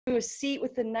a seat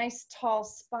with a nice tall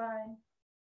spine.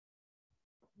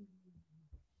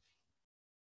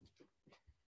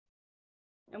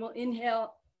 And we'll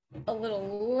inhale a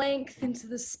little length into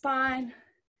the spine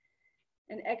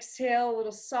and exhale a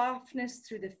little softness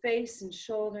through the face and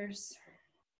shoulders.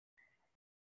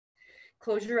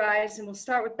 Close your eyes and we'll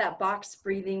start with that box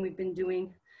breathing we've been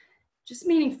doing, just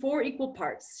meaning 4 equal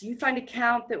parts. You find a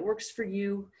count that works for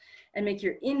you and make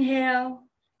your inhale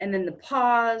and then the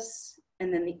pause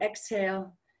and then the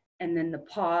exhale and then the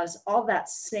pause, all that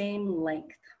same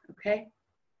length, okay?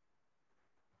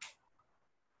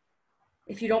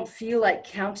 If you don't feel like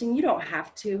counting, you don't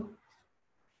have to.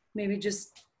 Maybe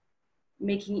just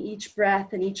making each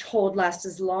breath and each hold last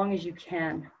as long as you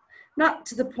can. Not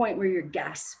to the point where you're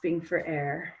gasping for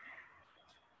air.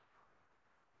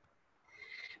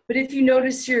 But if you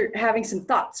notice you're having some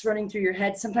thoughts running through your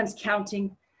head, sometimes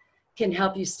counting can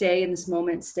help you stay in this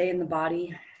moment, stay in the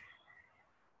body.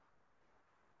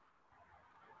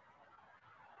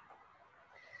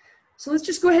 So let's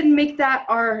just go ahead and make that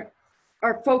our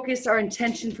focus, our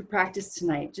intention for practice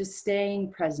tonight, just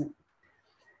staying present.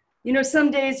 You know, some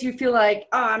days you feel like,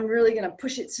 oh, I'm really gonna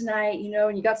push it tonight, you know,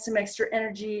 and you got some extra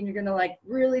energy and you're gonna like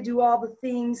really do all the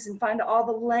things and find all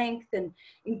the length and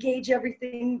engage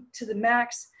everything to the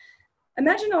max.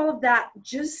 Imagine all of that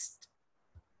just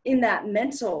in that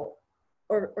mental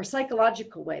or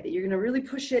psychological way, that you're gonna really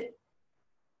push it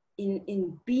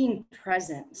in being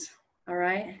present, all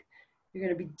right? You're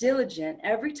gonna be diligent.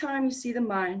 Every time you see the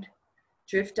mind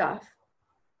drift off,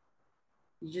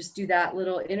 you just do that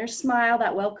little inner smile,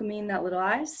 that welcoming, that little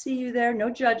I see you there, no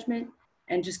judgment,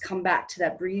 and just come back to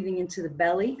that breathing into the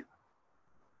belly.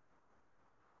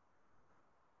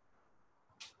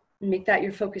 And make that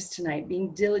your focus tonight,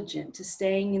 being diligent to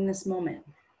staying in this moment.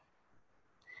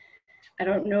 I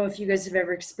don't know if you guys have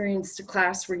ever experienced a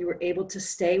class where you were able to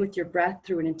stay with your breath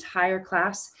through an entire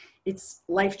class. It's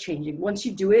life-changing. Once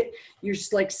you do it, you're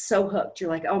just like so hooked.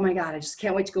 You're like, oh my God, I just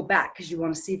can't wait to go back, because you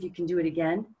want to see if you can do it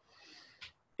again.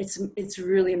 It's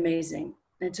really amazing.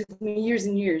 And it took me years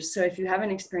and years. So if you haven't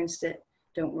experienced it,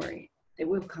 don't worry, it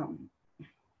will come.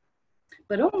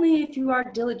 But only if you are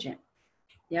diligent.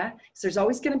 Yeah, so there's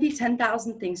always going to be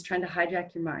 10,000 things trying to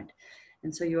hijack your mind.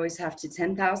 And so you always have to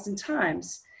 10,000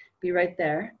 times be right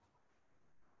there,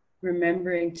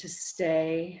 remembering to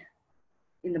stay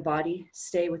in the body,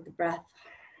 stay with the breath.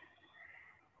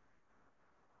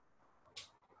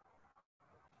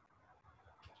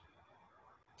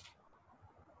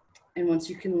 And once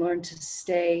you can learn to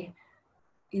stay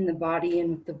in the body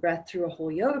and with the breath through a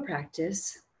whole yoga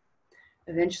practice,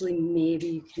 eventually maybe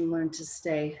you can learn to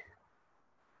stay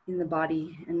in the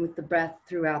body and with the breath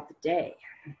throughout the day.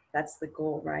 That's the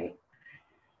goal, right?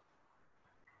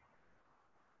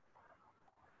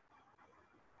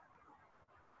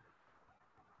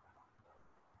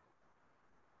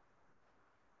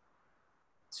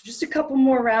 So just a couple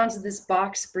more rounds of this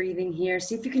box breathing here.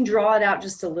 See if you can draw it out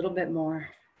just a little bit more.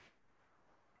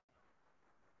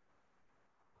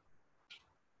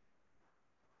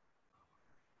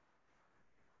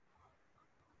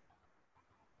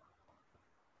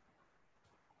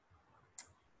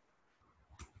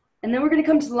 And then we're going to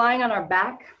come to lying on our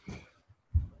back.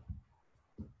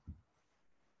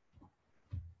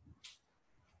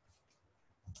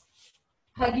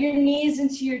 Hug your knees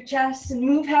into your chest and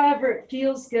move however it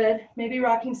feels good. Maybe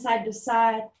rocking side to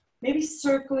side, maybe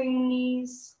circling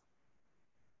knees.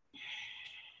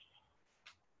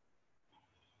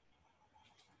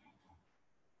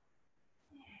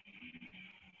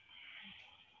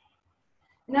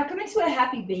 Now come into a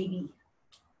happy baby.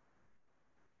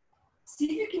 See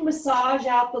if you can massage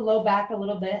out the low back a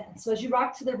little bit. So as you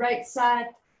rock to the right side,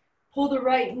 pull the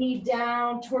right knee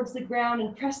down towards the ground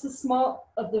and press the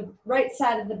small of the right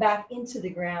side of the back into the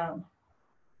ground.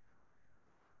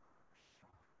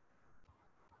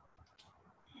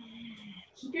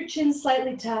 Keep your chin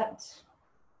slightly tucked.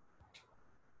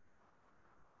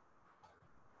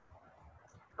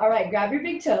 All right, grab your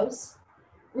big toes.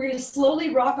 We're going to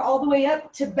slowly rock all the way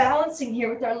up to balancing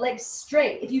here with our legs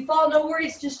straight. If you fall, no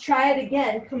worries, just try it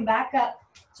again. Come back up.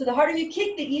 So the harder you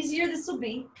kick, the easier this will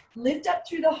be. Lift up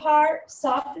through the heart,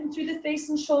 soften through the face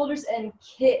and shoulders, and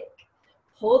kick.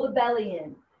 Pull the belly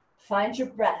in. Find your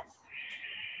breath.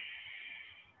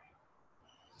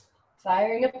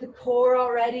 Firing up the core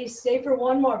already. Stay for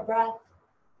one more breath.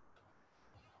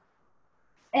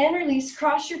 And release.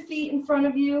 Cross your feet in front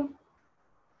of you.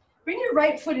 Bring your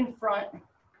right foot in front.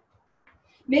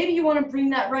 Maybe you want to bring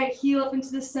that right heel up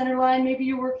into the center line. Maybe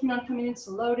you're working on coming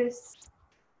into lotus.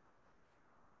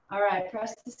 All right,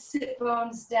 press the sit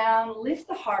bones down. Lift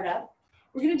the heart up.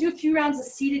 We're gonna do a few rounds of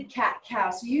seated cat-cow.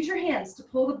 So use your hands to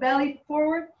pull the belly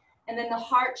forward, and then the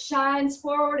heart shines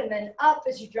forward and then up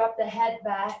as you drop the head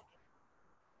back.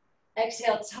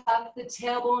 Exhale, tuck the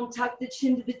tailbone, tuck the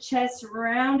chin to the chest,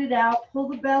 round it out, pull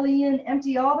the belly in,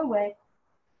 empty all the way.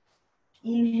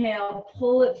 Inhale,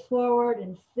 pull it forward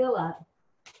and fill up.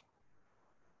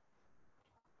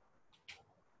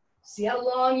 See how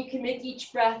long you can make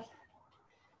each breath.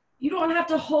 You don't have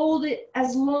to hold it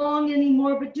as long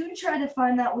anymore, but do try to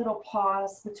find that little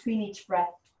pause between each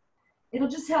breath. It'll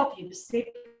just help you to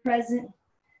stay present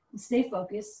and stay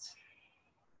focused.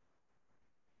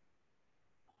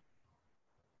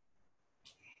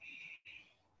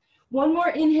 One more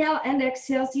inhale and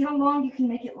exhale. See how long you can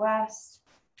make it last.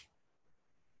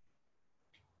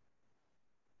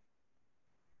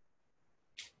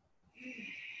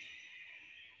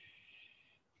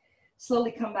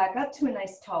 Slowly come back up to a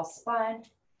nice tall spine.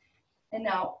 And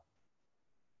now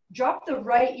drop the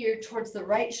right ear towards the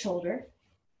right shoulder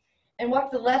and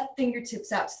walk the left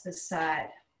fingertips out to the side.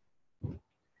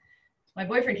 My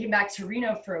boyfriend came back to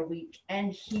Reno for a week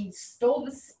and he stole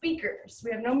the speakers.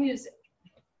 We have no music,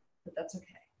 but that's okay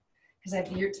because I have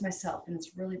the ear to myself and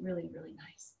it's really, really, really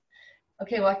nice.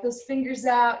 Okay, walk those fingers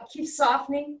out. Keep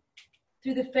softening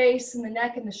through the face and the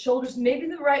neck and the shoulders. Maybe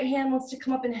the right hand wants to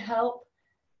come up and help.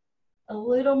 A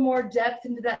little more depth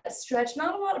into that stretch.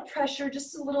 Not a lot of pressure,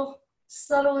 just a little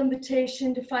subtle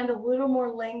invitation to find a little more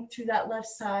length through that left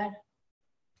side.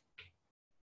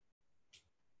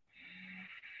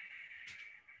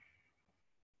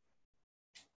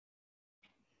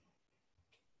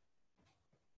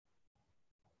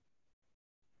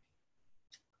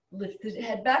 Lift the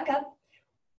head back up.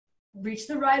 Reach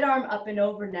the right arm up and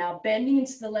over now, bending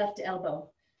into the left elbow.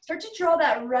 Start to draw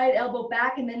that right elbow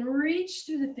back and then reach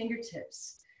through the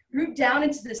fingertips. Root down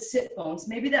into the sit bones.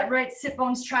 Maybe that right sit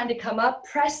bone's trying to come up.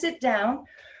 Press it down.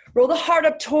 Roll the heart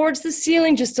up towards the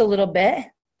ceiling just a little bit.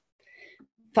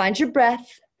 Find your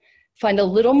breath. Find a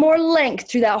little more length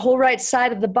through that whole right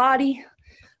side of the body.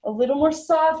 A little more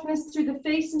softness through the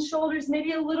face and shoulders.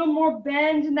 Maybe a little more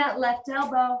bend in that left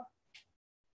elbow.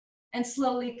 And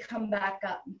slowly come back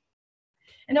up.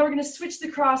 And now we're going to switch the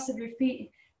cross of your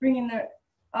feet, bringing the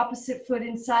opposite foot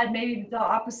inside, maybe the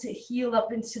opposite heel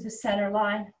up into the center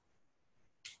line.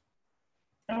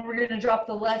 And we're going to drop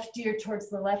the left ear towards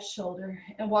the left shoulder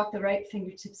and walk the right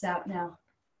fingertips out now.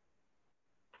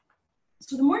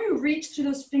 So the more you reach through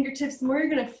those fingertips, the more you're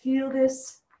going to feel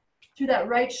this through that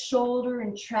right shoulder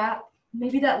and trap.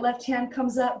 Maybe that left hand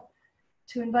comes up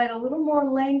to invite a little more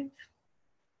length.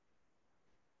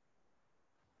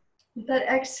 With that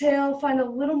exhale, find a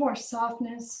little more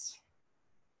softness.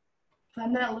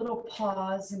 Find that little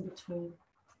pause in between.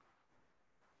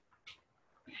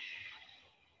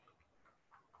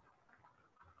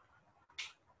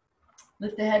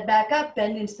 Lift the head back up,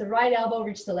 bend into the right elbow,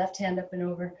 reach the left hand up and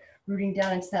over, rooting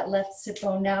down into that left sit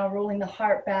bone now, rolling the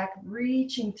heart back,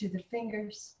 reaching through the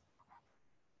fingers.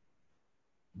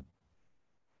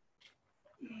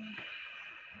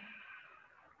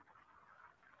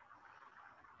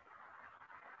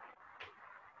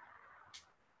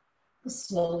 We'll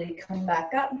slowly come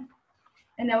back up.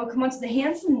 And now we'll come onto the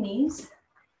hands and knees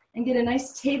and get a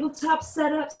nice tabletop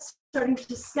setup, starting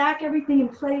to stack everything in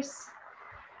place.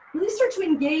 Really start to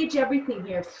engage everything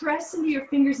here. Press into your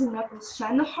fingers and knuckles,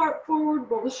 shine the heart forward,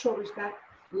 roll the shoulders back,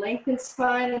 lengthen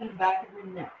spine and the back of your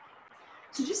neck.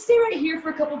 So just stay right here for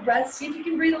a couple breaths. See if you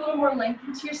can breathe a little more length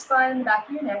into your spine and the back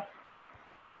of your neck.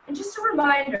 And just a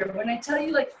reminder, when I tell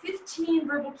you like 15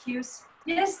 verbal cues,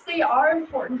 yes, they are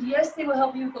important. Yes, they will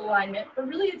help you with alignment, but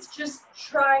really it's just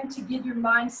trying to give your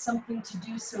mind something to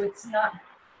do so it's not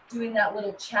doing that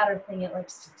little chatter thing it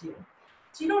likes to do.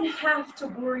 So you don't have to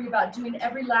worry about doing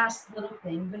every last little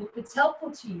thing, but if it's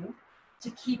helpful to you to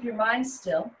keep your mind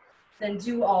still, then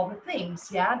do all the things,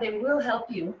 yeah? They will help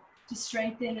you to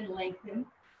strengthen and lengthen.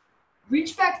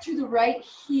 Reach back through the right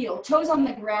heel, toes on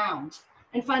the ground,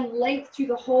 and find length through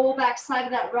the whole back side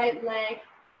of that right leg.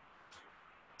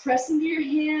 Press into your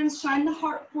hands, shine the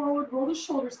heart forward, roll the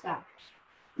shoulders back.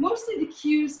 Mostly the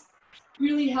cues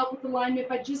really help with alignment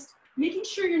by just making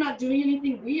sure you're not doing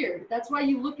anything weird. That's why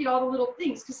you look at all the little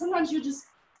things, because sometimes you just,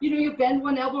 you bend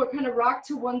one elbow or kind of rock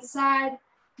to one side,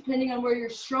 depending on where you're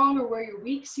strong or where you're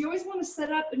weak. So you always want to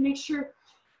set up and make sure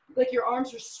like your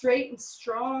arms are straight and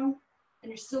strong and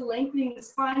you're still lengthening the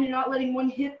spine. You're not letting one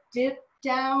hip dip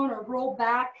down or roll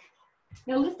back.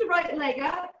 Now lift the right leg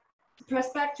up,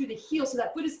 press back through the heel so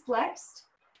that foot is flexed.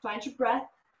 Find your breath.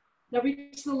 Now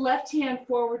reach the left hand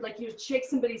forward like you would shake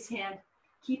somebody's hand.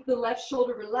 Keep the left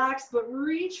shoulder relaxed, but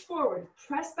reach forward.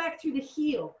 Press back through the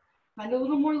heel. Find a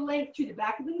little more length through the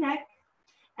back of the neck.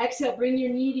 Exhale, bring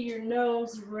your knee to your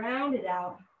nose, round it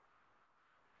out.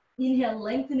 Inhale,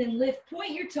 lengthen and lift.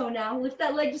 Point your toe now. Lift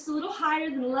that leg just a little higher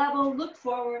than level. Look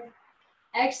forward.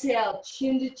 Exhale,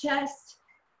 chin to chest.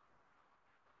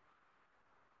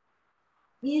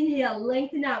 Inhale,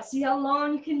 lengthen out. See how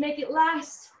long you can make it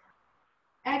last.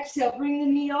 Exhale, bring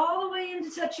the knee all the way in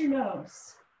to touch your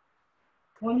nose.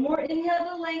 One more inhale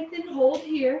to lengthen. Hold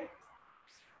here.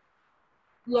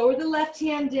 Lower the left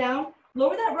hand down.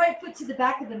 Lower that right foot to the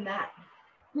back of the mat.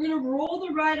 We're going to roll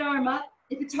the right arm up.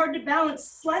 If it's hard to balance,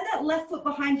 slide that left foot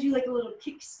behind you like a little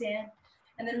kickstand,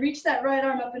 and then reach that right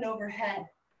arm up and overhead.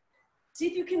 See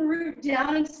if you can root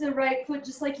down into the right foot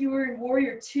just like you were in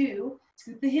Warrior Two.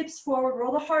 Scoot the hips forward,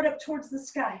 roll the heart up towards the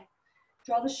sky.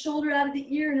 Draw the shoulder out of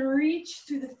the ear and reach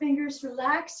through the fingers.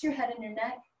 Relax your head and your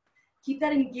neck. Keep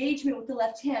that engagement with the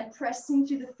left hand, pressing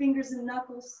through the fingers and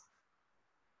knuckles.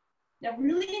 Now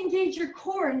really engage your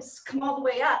core and come all the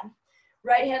way up.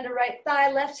 Right hand to right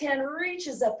thigh, left hand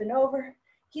reaches up and over.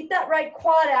 Keep that right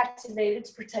quad activated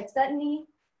to protect that knee.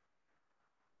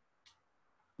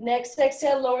 Next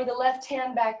exhale, lower the left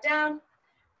hand back down.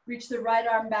 Reach the right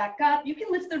arm back up. You can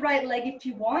lift the right leg if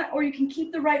you want, or you can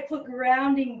keep the right foot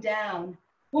grounding down.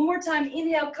 One more time,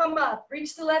 inhale, come up.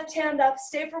 Reach the left hand up,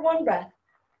 stay for one breath.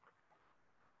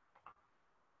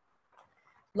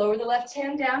 Lower the left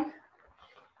hand down.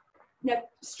 Now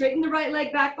straighten the right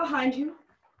leg back behind you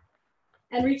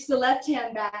and reach the left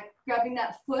hand back, grabbing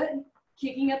that foot,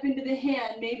 kicking up into the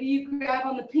hand. Maybe you grab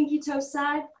on the pinky toe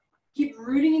side. Keep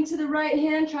rooting into the right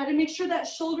hand. Try to make sure that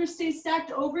shoulder stays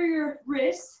stacked over your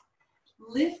wrist.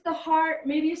 Lift the heart.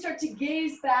 Maybe you start to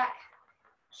gaze back,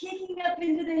 kicking up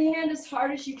into the hand as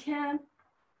hard as you can.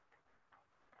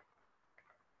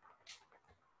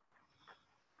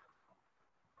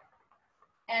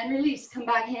 And release. Come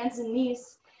back, hands and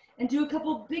knees. And do a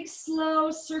couple big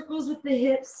slow circles with the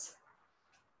hips.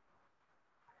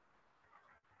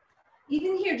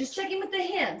 Even here, just check in with the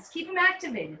hands. Keep them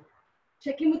activated.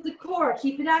 Check in with the core.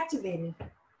 Keep it activated.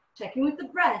 Check in with the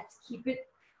breath. Keep it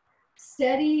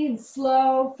steady and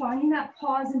slow. Finding that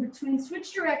pause in between.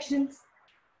 Switch directions.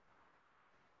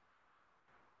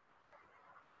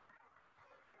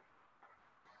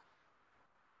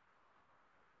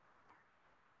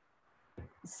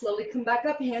 Slowly come back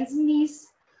up, hands and knees.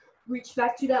 Reach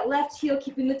back to that left heel,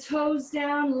 keeping the toes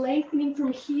down, lengthening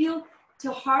from heel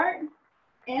to heart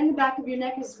and the back of your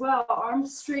neck as well.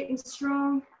 Arms straight and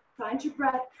strong. Find your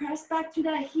breath. Press back to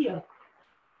that heel.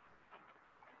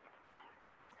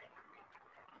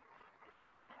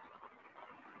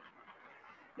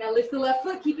 Now lift the left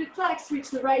foot, keep it flexed. Reach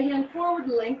the right hand forward,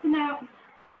 lengthen out.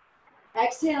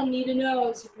 Exhale, knee to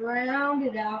nose, round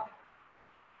it out.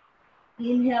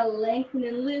 Inhale, lengthen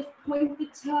and lift, point the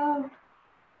toe.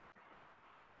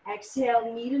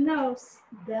 Exhale, knee to nose,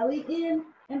 belly in,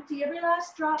 empty every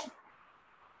last drop.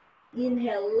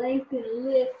 Inhale, lengthen,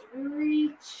 lift,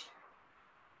 reach.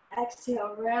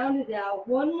 Exhale, round it out.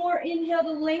 One more inhale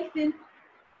to lengthen.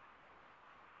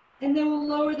 And then we'll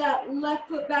lower that left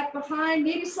foot back behind,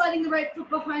 maybe sliding the right foot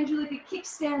behind you like a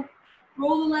kickstand.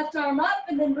 Roll the left arm up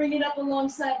and then bring it up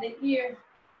alongside the ear.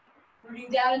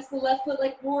 Rooting down into the left foot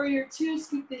like Warrior Two,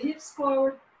 scoop the hips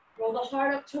forward. Roll the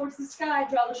heart up towards the sky,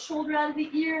 draw the shoulder out of the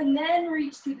ear, and then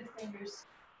reach through the fingers.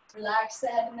 Relax the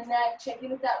head and the neck, check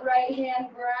in with that right hand,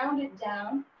 ground it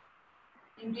down.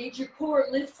 Engage your core,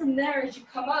 lift from there as you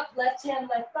come up, left hand,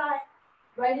 left thigh.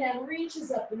 Right hand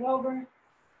reaches up and over.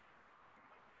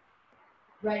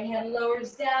 Right hand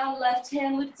lowers down, left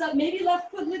hand lifts up. Maybe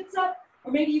left foot lifts up,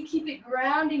 or maybe you keep it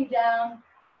grounding down.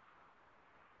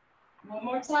 One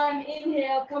more time,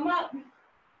 inhale, come up.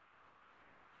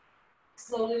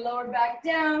 Slowly lower back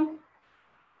down.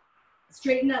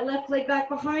 Straighten that left leg back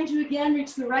behind you again.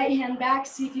 Reach the right hand back.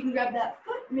 See if you can grab that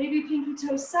foot, maybe pinky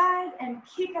toe side, and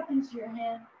kick up into your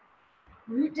hand.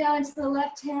 Root down into the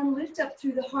left hand, lift up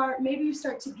through the heart. Maybe you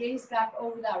start to gaze back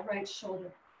over that right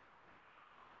shoulder.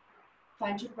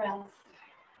 Find your breath.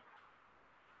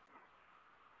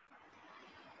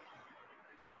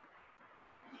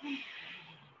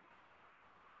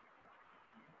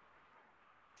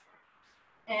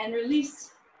 And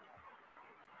release.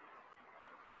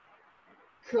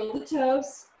 Curl the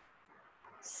toes.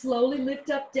 Slowly lift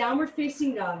up, downward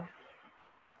facing dog.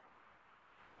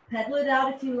 Pedal it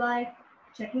out if you like.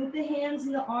 Checking with the hands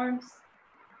and the arms.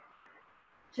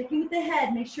 Checking with the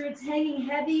head. Make sure it's hanging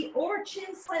heavy or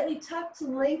chin slightly tucked to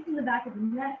lengthen the back of the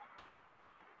neck.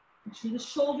 Make sure the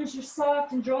shoulders are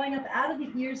soft and drawing up out of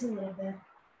the ears a little bit.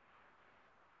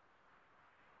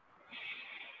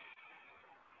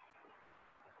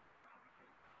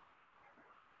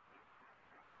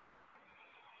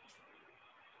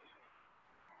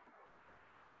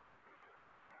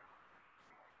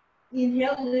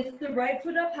 Inhale, lift the right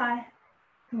foot up high.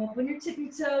 Come up on your tippy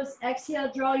toes.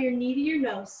 Exhale, draw your knee to your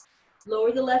nose.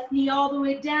 Lower the left knee all the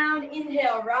way down.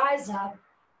 Inhale, rise up.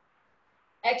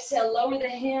 Exhale, lower the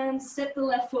hands. Step the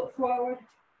left foot forward.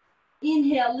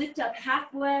 Inhale, lift up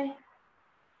halfway.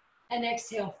 And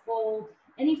exhale, fold.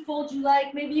 Any fold you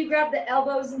like. Maybe you grab the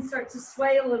elbows and start to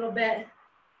sway a little bit.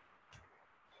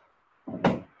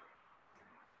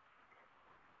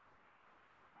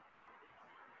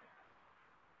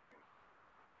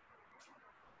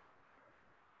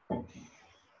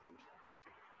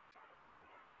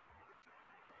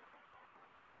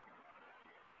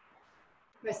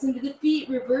 Press into the feet,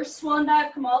 reverse swan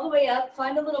dive, come all the way up,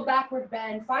 find a little backward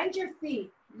bend, find your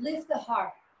feet, lift the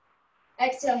heart.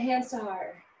 Exhale, hands to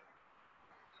heart.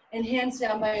 And hands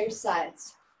down by your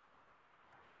sides.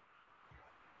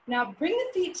 Now bring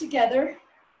the feet together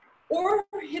or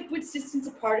hip width distance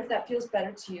apart if that feels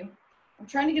better to you. I'm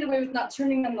trying to get away with not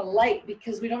turning on the light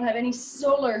because we don't have any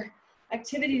solar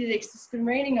activity today because it's been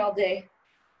raining all day.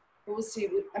 But we'll see,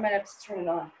 I might have to turn it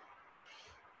on.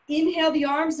 Inhale the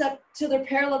arms up till they're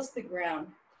parallel to the ground.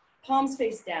 Palms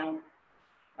face down.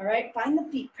 All right, find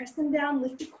the feet, press them down,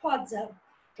 lift your quads up.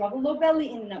 Draw the low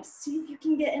belly in and up. See if you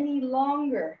can get any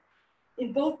longer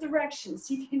in both directions.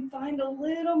 See if you can find a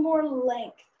little more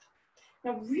length.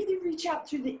 Now really reach out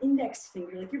through the index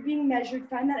finger like you're being measured.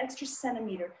 Find that extra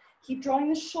centimeter. Keep drawing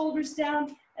the shoulders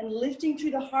down and lifting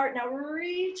through the heart. Now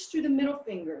reach through the middle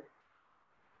finger.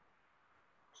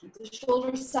 Keep the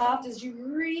shoulders soft as you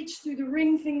reach through the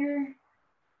ring finger.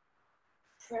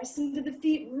 Press into the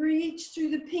feet, reach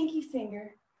through the pinky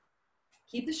finger.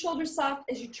 Keep the shoulders soft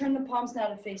as you turn the palms now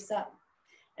to face up.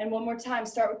 And one more time,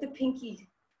 start with the pinky.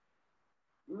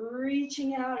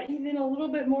 Reaching out even a little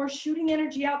bit more, shooting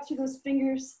energy out through those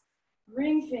fingers.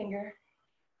 Ring finger.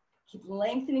 Keep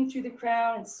lengthening through the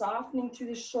crown and softening through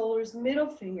the shoulders. Middle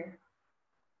finger.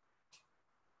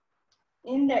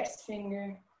 Index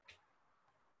finger.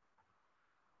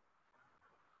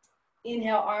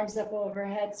 Inhale, arms up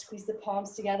overhead, squeeze the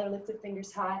palms together, lift the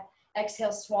fingers high.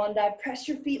 Exhale, swan dive. Press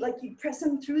your feet like you press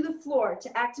them through the floor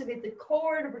to activate the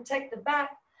core, to protect the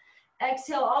back.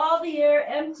 Exhale, all the air,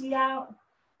 empty out.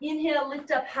 Inhale, lift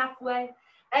up halfway.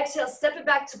 Exhale, step it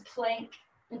back to plank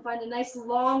and find a nice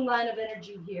long line of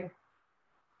energy here.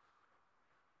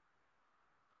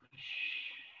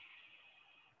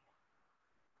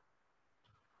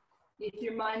 If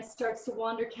your mind starts to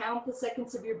wander, count the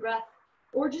seconds of your breath.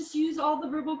 Or just use all the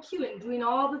verbal cueing, doing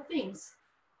all the things.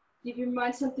 Give your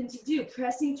mind something to do.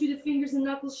 Pressing through the fingers and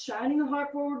knuckles, shining the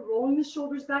heart forward, rolling the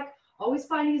shoulders back, always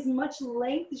finding as much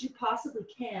length as you possibly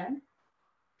can.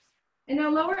 And now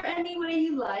lower any way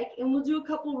you like, and we'll do a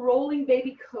couple rolling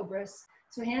baby cobras.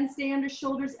 So hands stay under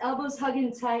shoulders, elbows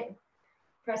hugging tight.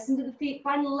 Press into the feet,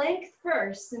 find length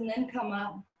first, and then come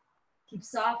up. Keep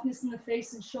softness in the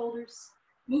face and shoulders.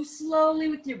 Move slowly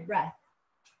with your breath.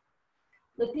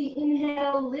 Let the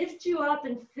inhale lift you up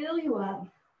and fill you up.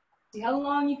 See how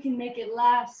long you can make it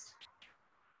last.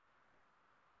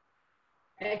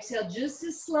 Exhale just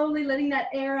as slowly, letting that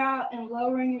air out and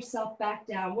lowering yourself back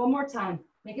down. One more time.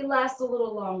 Make it last a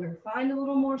little longer. Find a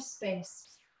little more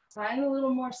space. Find a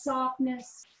little more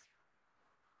softness.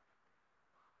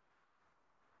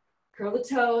 Curl the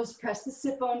toes, press the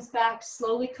sit bones back,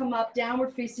 slowly come up,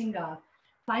 downward facing dog.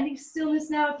 Finding stillness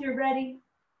now if you're ready.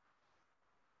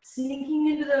 Sinking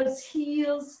into those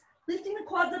heels, lifting the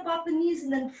quads up off the knees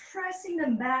and then pressing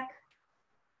them back.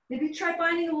 Maybe try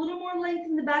finding a little more length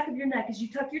in the back of your neck as you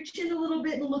tuck your chin a little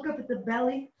bit and look up at the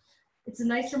belly. It's a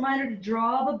nice reminder to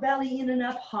draw the belly in and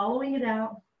up, hollowing it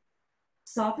out.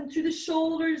 Soften through the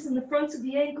shoulders and the fronts of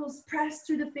the ankles, press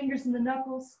through the fingers and the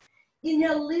knuckles.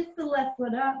 Inhale, lift the left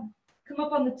foot up, come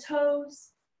up on the toes.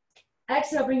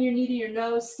 Exhale, bring your knee to your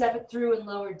nose, step it through and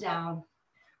lower down.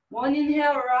 One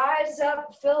inhale, rise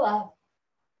up, fill up.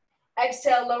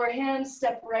 Exhale, lower hands,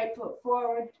 step right foot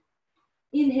forward.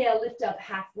 Inhale, lift up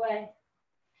halfway.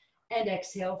 And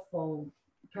exhale, fold.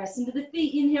 Press into the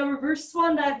feet. Inhale, reverse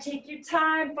swan dive. Take your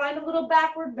time. Find a little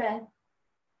backward bend.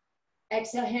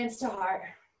 Exhale, hands to heart.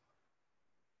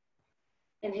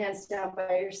 And hands down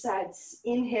by your sides.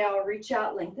 Inhale, reach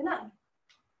out, lengthen up.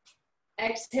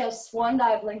 Exhale, swan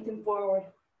dive, lengthen forward.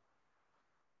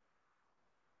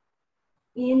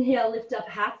 Inhale, lift up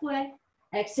halfway.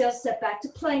 Exhale, step back to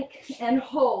plank and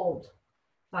hold.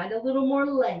 Find a little more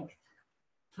length.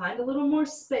 Find a little more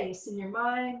space in your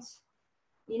mind,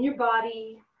 in your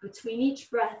body, between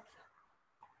each breath.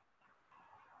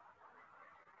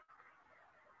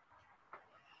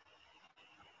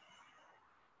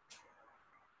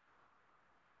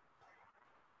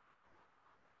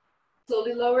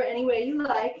 Slowly lower any way you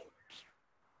like.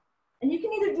 And you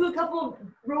can either to do a couple of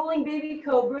rolling baby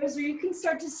cobras, or you can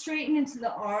start to straighten into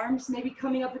the arms, maybe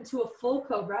coming up into a full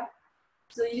cobra.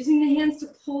 So using the hands to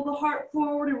pull the heart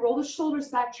forward and roll the shoulders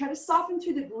back. Try to soften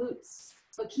through the glutes,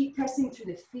 but keep pressing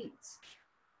through the feet.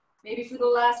 Maybe for the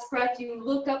last breath, you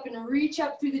look up and reach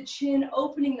up through the chin,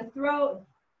 opening the throat.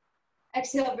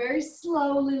 Exhale, very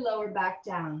slowly lower back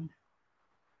down.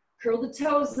 Curl the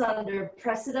toes under,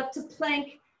 press it up to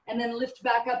plank, and then lift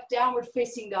back up, downward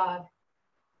facing dog.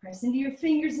 Press into your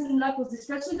fingers and knuckles,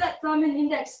 especially that thumb and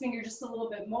index finger just a little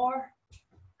bit more.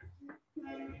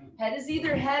 Head is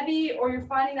either heavy or you're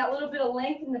finding that little bit of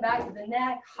length in the back of the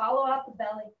neck. Hollow out the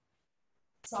belly.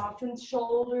 Soften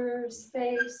shoulders,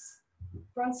 face,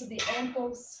 fronts of the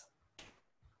ankles.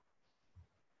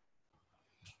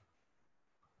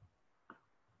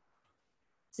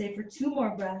 Stay for 2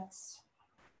 more breaths.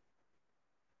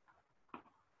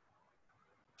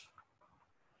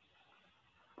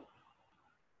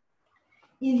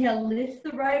 Inhale, lift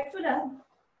the right foot up.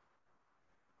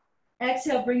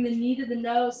 Exhale, bring the knee to the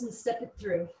nose and step it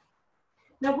through.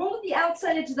 Now roll to the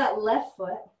outside edge of that left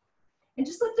foot and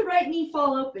just let the right knee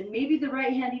fall open. Maybe the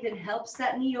right hand even helps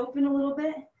that knee open a little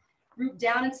bit. Root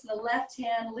down into the left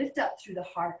hand, lift up through the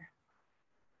heart.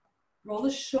 Roll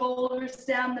the shoulders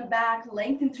down the back,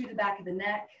 lengthen through the back of the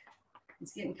neck.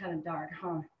 It's getting kind of dark,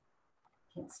 huh?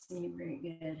 Can't see me very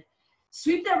good.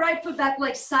 Sweep that right foot back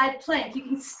like side plank. You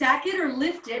can stack it or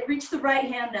lift it. Reach the right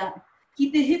hand up.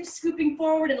 Keep the hips scooping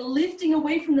forward and lifting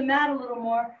away from the mat a little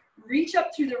more. Reach up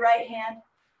through the right hand.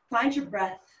 Find your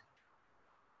breath.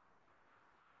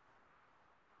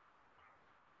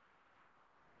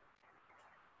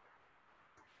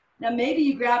 Now maybe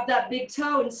you grab that big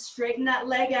toe and straighten that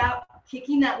leg out,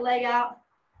 kicking that leg out.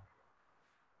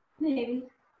 Maybe.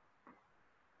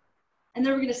 And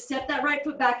then we're going to step that right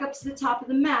foot back up to the top of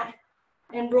the mat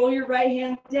and roll your right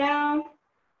hand down.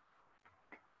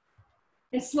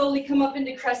 And slowly come up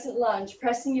into crescent lunge,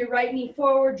 pressing your right knee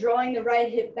forward, drawing the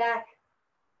right hip back.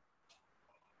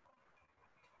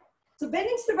 So bend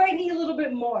into the right knee a little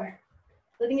bit more,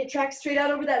 letting it track straight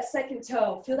out over that second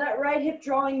toe. Feel that right hip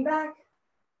drawing back.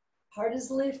 Heart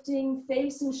is lifting,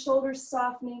 face and shoulders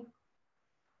softening.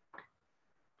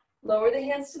 Lower the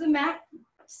hands to the mat,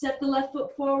 step the left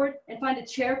foot forward and find a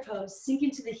chair pose. Sink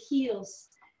into the heels,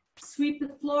 sweep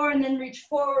the floor and then reach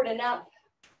forward and up.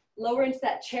 Lower into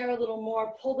that chair a little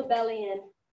more, pull the belly in.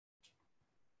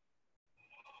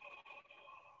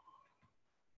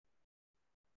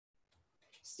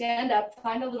 Stand up,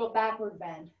 find a little backward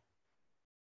bend.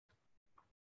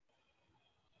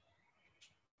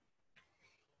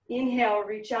 Inhale,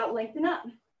 reach out, lengthen up.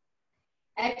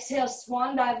 Exhale,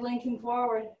 swan dive, lengthen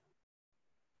forward.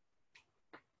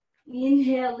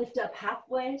 Inhale, lift up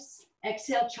halfway.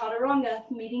 Exhale, chaturanga,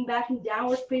 meeting back in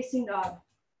downward facing dog.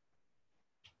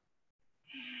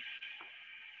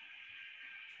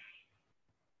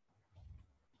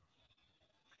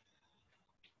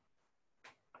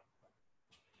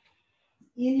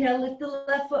 Inhale, lift the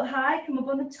left foot high, come up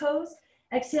on the toes.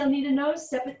 Exhale, knee to nose,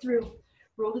 step it through.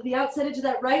 Roll to the outside edge of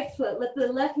that right foot. Let the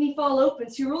left knee fall open.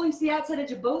 So you're rolling to the outside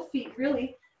edge of both feet,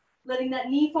 really. Letting that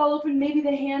knee fall open. Maybe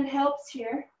the hand helps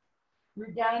here.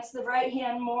 Root down into the right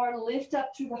hand more. Lift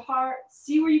up through the heart.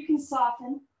 See where you can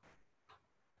soften.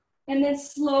 And then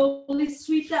slowly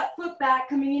sweep that foot back,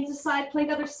 coming into side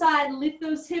plank, other side. Lift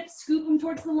those hips, scoop them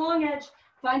towards the long edge.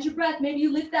 Find your breath. Maybe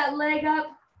you lift that leg up.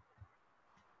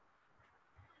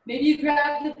 Maybe you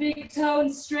grab the big toe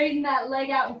and straighten that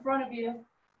leg out in front of you.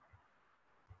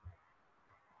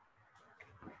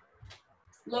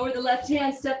 Lower the left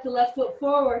hand, step the left foot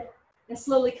forward, and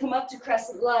slowly come up to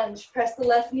crescent lunge. Press the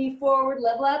left knee forward,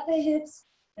 level out the hips,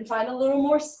 and find a little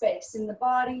more space in the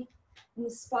body, in the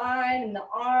spine, in the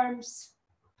arms,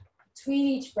 between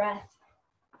each breath.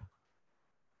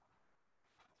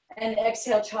 And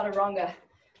exhale, chaturanga,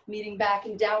 meeting back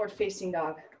in downward facing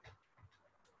dog.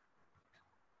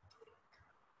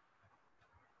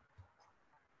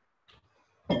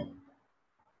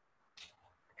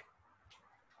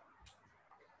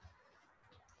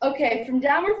 Okay, from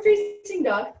downward facing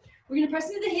dog, we're gonna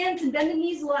press into the hands and bend the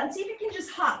knees a lot and see if you can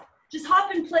just hop. Just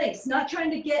hop in place, not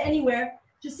trying to get anywhere.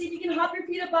 Just see if you can hop your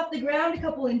feet up off the ground a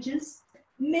couple inches.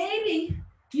 Maybe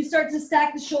you start to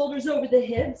stack the shoulders over the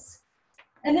hips.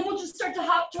 And then we'll just start to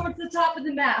hop towards the top of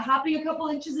the mat, hopping a couple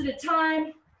inches at a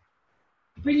time.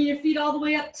 Bringing your feet all the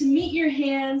way up to meet your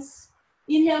hands.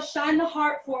 Inhale, shine the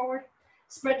heart forward.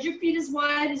 Spread your feet as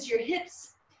wide as your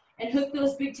hips and hook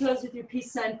those big toes with your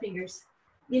peace sign fingers.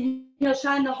 Inhale,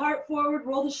 shine the heart forward,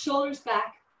 roll the shoulders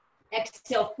back.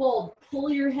 Exhale, fold, pull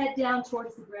your head down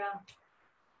towards the ground.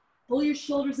 Pull your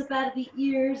shoulders up out of the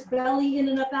ears, belly in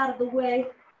and up out of the way.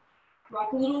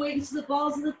 Rock a little weight into the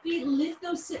balls of the feet. Lift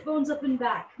those sit bones up and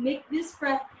back. Make this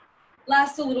breath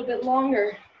last a little bit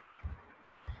longer.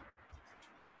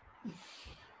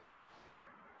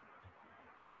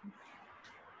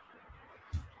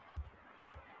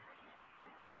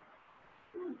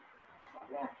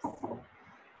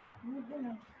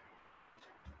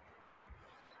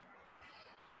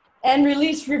 And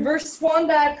release, reverse swan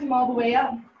dive, come all the way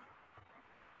up.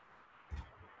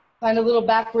 Find a little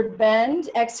backward bend.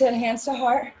 Exhale, hands to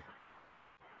heart.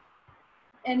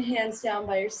 And hands down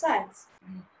by your sides.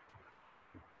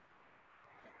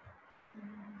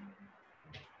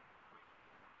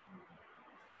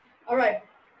 All right,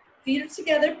 feet are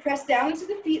together, press down into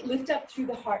the feet, lift up through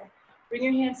the heart. Bring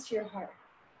your hands to your heart.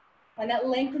 Find that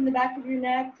length in the back of your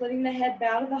neck, letting the head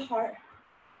bow to the heart.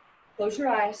 Close your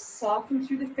eyes, soften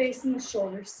through the face and the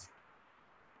shoulders.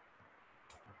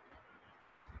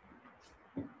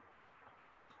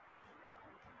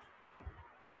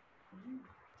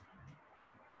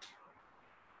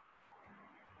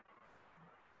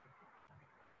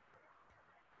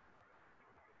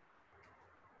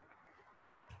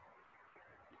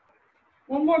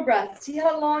 One more breath. See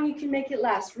how long you can make it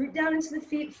last. Root down into the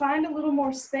feet. Find a little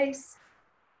more space.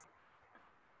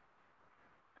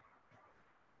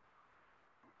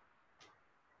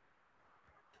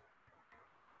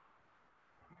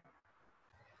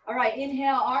 All right,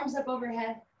 inhale, arms up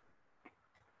overhead.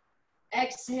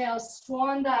 Exhale,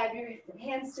 swan dive, your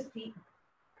hands to feet.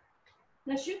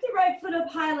 Now shoot the right foot up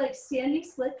high like standing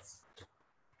splits.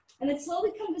 And then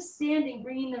slowly come to standing,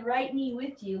 bringing the right knee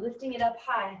with you, lifting it up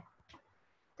high.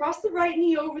 Cross the right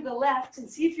knee over the left and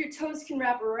see if your toes can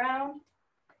wrap around.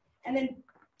 And then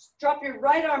drop your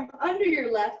right arm under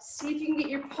your left. See if you can get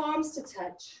your palms to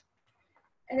touch.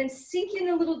 And then sink in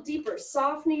a little deeper,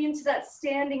 softening into that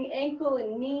standing ankle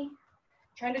and knee.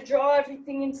 Trying to draw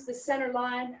everything into the center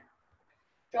line.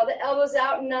 Draw the elbows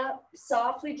out and up.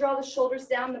 Softly draw the shoulders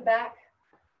down the back.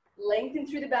 Lengthen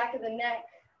through the back of the neck.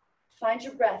 Find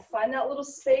your breath. Find that little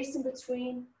space in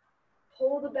between.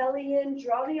 Pull the belly in,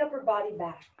 draw the upper body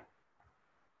back.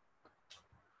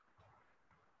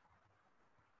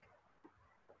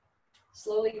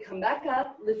 Slowly come back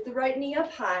up, lift the right knee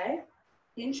up high.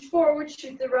 Hinge forward,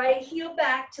 shoot the right heel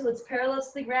back till it's parallel to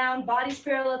the ground, body's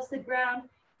parallel to the ground.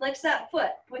 Flex that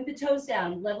foot, point the toes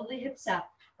down, level the hips out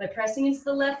by pressing into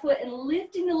the left foot and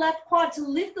lifting the left quad to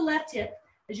lift the left hip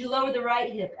as you lower the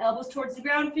right hip. Elbows towards the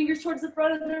ground, fingers towards the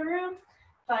front of the room.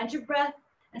 Find your breath.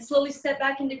 And slowly step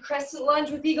back into crescent lunge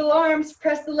with eagle arms.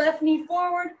 Press the left knee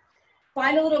forward.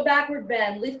 Find a little backward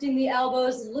bend, lifting the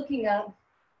elbows, looking up.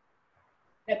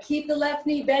 Now keep the left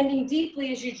knee bending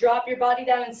deeply as you drop your body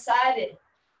down inside it.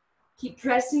 Keep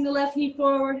pressing the left knee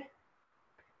forward.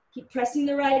 Keep pressing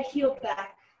the right heel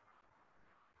back.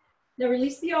 Now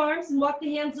release the arms and walk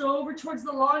the hands over towards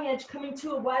the long edge, coming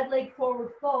to a wide leg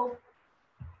forward fold.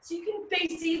 So you can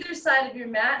face either side of your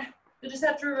mat. You'll just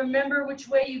have to remember which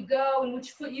way you go and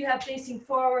which foot you have facing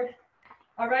forward.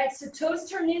 All right, so toes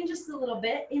turn in just a little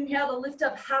bit. Inhale to lift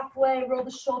up halfway, roll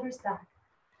the shoulders back.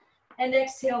 And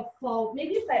exhale, fold.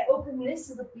 Maybe if I open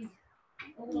this, it'll be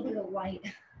a little bit of light.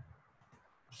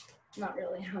 Not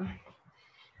really, huh?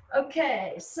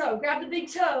 Okay, so grab the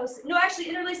big toes. No, actually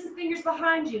interlace the fingers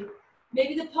behind you.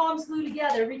 Maybe the palms glue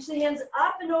together. Reach the hands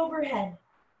up and overhead.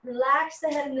 Relax the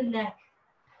head and the neck.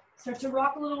 Start to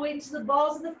rock a little weight into the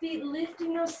balls of the feet,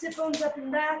 lifting those sit bones up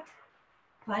and back.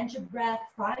 Find your breath,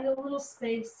 find a little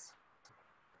space.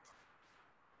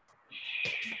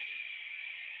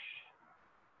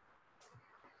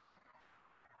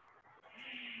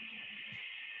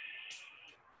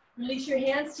 Release your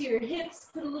hands to your hips,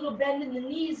 put a little bend in the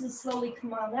knees and slowly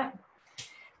come on up.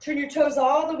 Turn your toes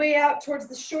all the way out towards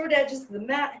the short edges of the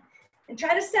mat and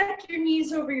try to stack your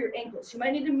knees over your ankles. You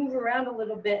might need to move around a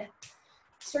little bit.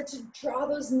 Start to draw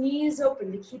those knees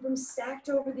open to keep them stacked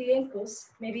over the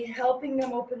ankles, maybe helping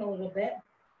them open a little bit.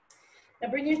 Now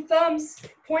bring your thumbs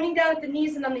pointing down at the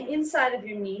knees and on the inside of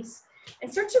your knees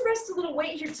and start to rest a little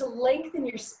weight here to lengthen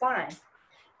your spine.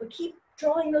 But keep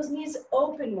drawing those knees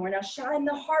open more. Now shine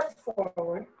the heart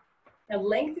forward. Now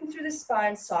lengthen through the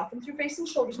spine, soften through face and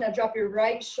shoulders. Now drop your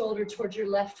right shoulder towards your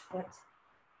left foot.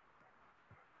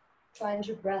 Find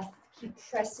your breath. Keep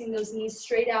pressing those knees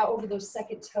straight out over those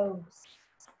second toes.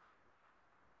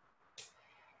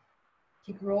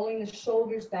 Keep rolling the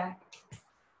shoulders back.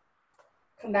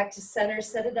 Come back to center,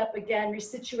 set it up again,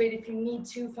 resituate if you need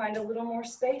to, find a little more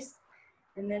space,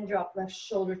 and then drop left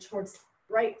shoulder towards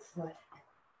right foot.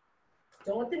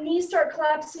 Don't let the knees start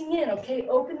collapsing in, okay?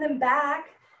 Open them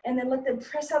back, and then let them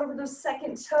press out over those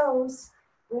second toes.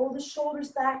 Roll the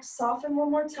shoulders back, soften one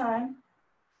more time,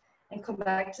 and come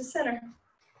back to center.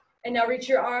 And now reach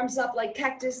your arms up like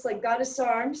cactus, like goddess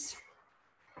arms.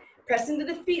 Press into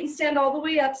the feet and stand all the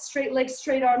way up. Straight legs,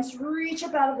 straight arms. Reach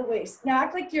up out of the waist. Now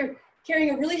act like you're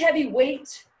carrying a really heavy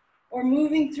weight or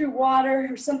moving through water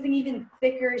or something even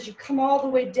thicker as you come all the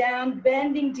way down,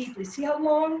 bending deeply. See how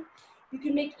long you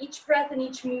can make each breath and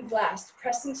each move last.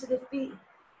 Press into the feet.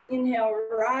 Inhale,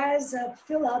 rise up,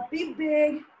 fill up, be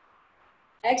big.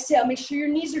 Exhale, make sure your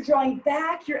knees are drawing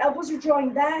back, your elbows are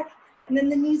drawing back, and then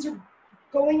the knees are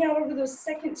going out over those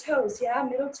second toes, yeah,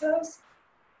 middle toes.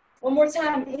 One more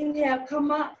time, inhale,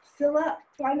 come up, fill up,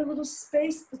 find a little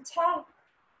space at the top.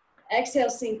 Exhale,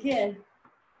 sink in.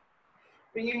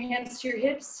 Bring your hands to your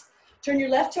hips. Turn your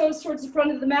left toes towards the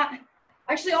front of the mat.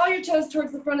 Actually, all your toes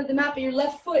towards the front of the mat, but your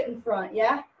left foot in front,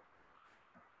 yeah?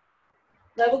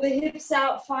 Level the hips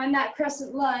out, find that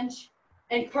crescent lunge,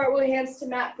 and cartwheel hands to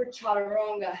mat for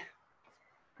chaturanga.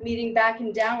 Meeting back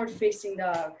in downward facing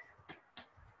dog.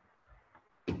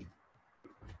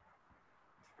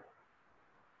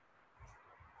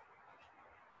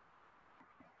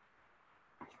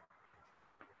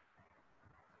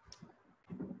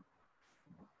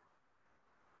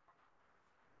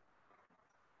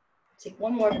 Take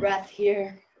one more breath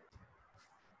here.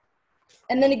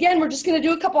 And then again, we're just gonna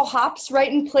do a couple hops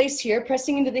right in place here,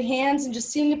 pressing into the hands and just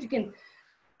seeing if you can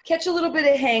catch a little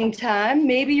bit of hang time.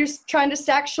 Maybe you're trying to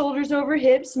stack shoulders over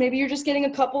hips. Maybe you're just getting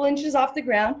a couple inches off the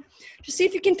ground. Just see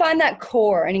if you can find that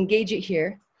core and engage it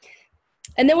here.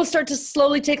 And then we'll start to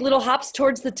slowly take little hops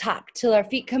towards the top till our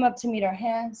feet come up to meet our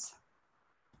hands.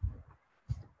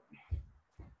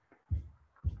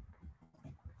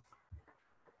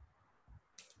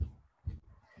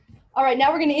 All right,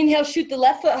 now we're gonna inhale, shoot the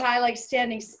left foot high like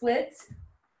standing splits.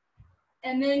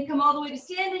 And then come all the way to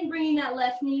standing, bringing that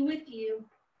left knee with you.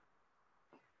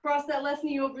 Cross that left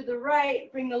knee over the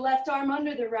right, bring the left arm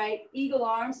under the right, eagle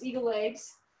arms, eagle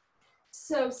legs.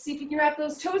 So see if you can wrap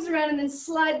those toes around and then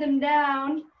slide them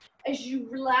down as you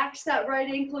relax that right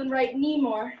ankle and right knee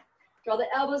more. Draw the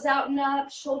elbows out and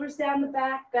up, shoulders down the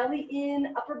back, belly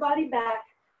in, upper body back.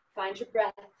 Find your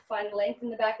breath, find length in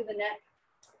the back of the neck.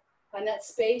 Find that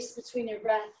space between your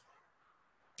breath.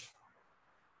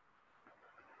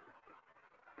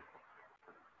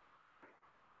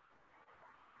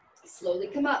 Slowly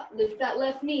come up, lift that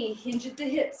left knee, hinge at the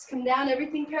hips, come down,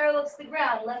 everything parallel to the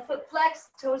ground. Left foot flex,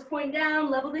 toes point down,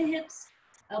 level the hips,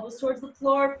 elbows towards the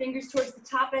floor, fingers towards the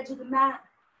top edge of the mat.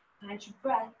 Find your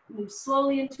breath, move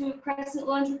slowly into a crescent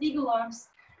lunge with eagle arms.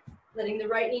 Letting the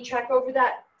right knee track over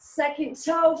that second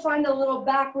toe, find a little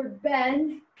backward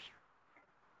bend.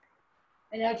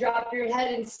 And now drop your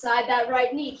head inside that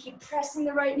right knee. Keep pressing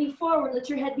the right knee forward. Let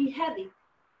your head be heavy.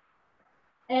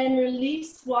 And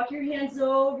release. Walk your hands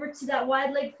over to that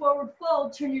wide leg forward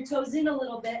fold. Turn your toes in a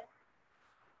little bit.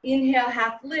 Inhale,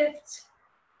 half lift.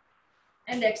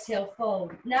 And exhale,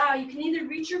 fold. Now you can either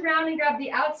reach around and grab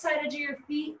the outside edge of your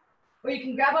feet, or you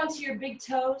can grab onto your big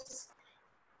toes.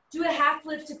 Do a half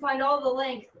lift to find all the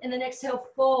length, and then exhale,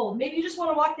 fold. Maybe you just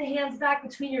want to walk the hands back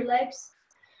between your legs.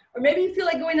 Or maybe you feel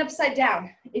like going upside down.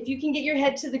 If you can get your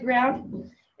head to the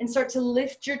ground and start to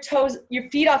lift your toes, your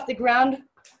feet off the ground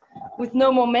with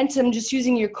no momentum, just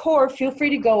using your core, feel free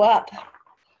to go up.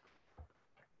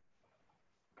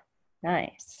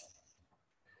 Nice.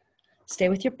 Stay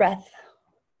with your breath.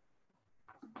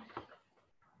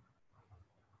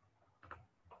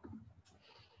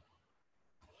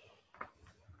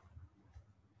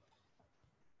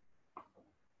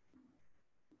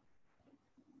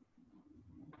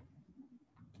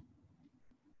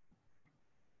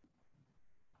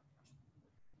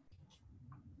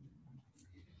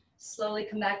 Slowly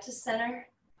come back to center.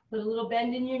 Put a little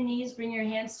bend in your knees. Bring your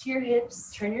hands to your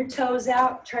hips. Turn your toes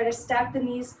out. Try to stack the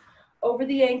knees over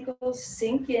the ankles.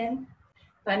 Sink in.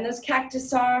 Find those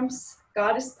cactus arms,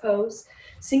 goddess pose.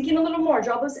 Sink in a little more.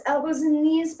 Draw those elbows and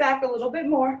knees back a little bit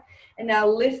more. And now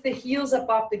lift the heels up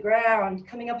off the ground.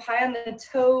 Coming up high on the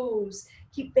toes.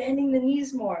 Keep bending the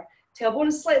knees more. Tailbone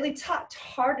is slightly tucked.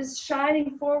 Heart is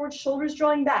shining forward. Shoulders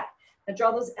drawing back. Now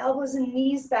draw those elbows and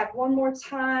knees back one more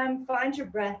time. Find your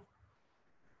breath.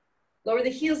 Lower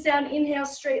the heels down, inhale,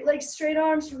 straight legs, straight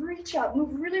arms, reach up,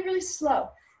 move really, really slow.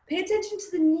 Pay attention to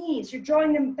the knees. You're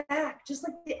drawing them back, just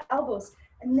like the elbows,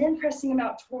 and then pressing them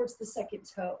out towards the second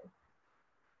toe.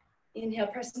 Inhale,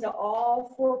 press into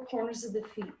all four corners of the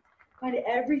feet. Find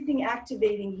everything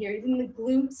activating here, even the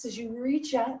glutes as you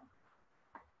reach up.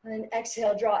 And then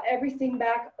exhale, draw everything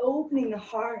back, opening the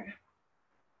heart.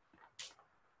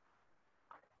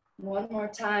 One more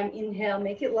time, inhale,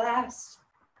 make it last.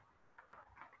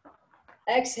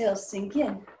 Exhale, sink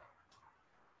in.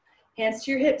 Hands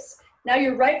to your hips. Now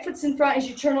your right foot's in front as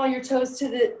you turn all your toes to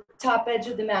the top edge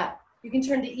of the mat. You can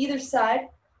turn to either side.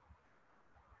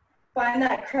 Find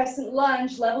that crescent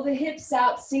lunge, level the hips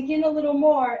out, sink in a little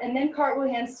more, and then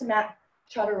cartwheel hands to mat,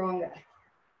 chaturanga.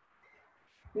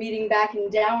 Meeting back in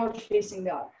downward facing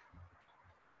dog.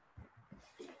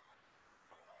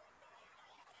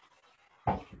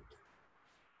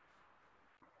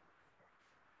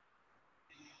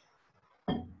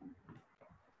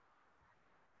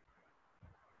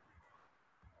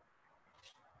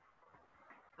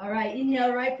 All right,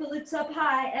 inhale, right foot lifts up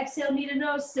high. Exhale, knee to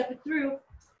nose, step it through.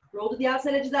 Roll to the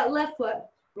outside edge of that left foot.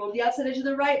 Roll to the outside edge of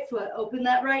the right foot. Open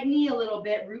that right knee a little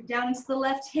bit. Root down into the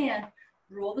left hand.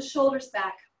 Roll the shoulders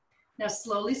back. Now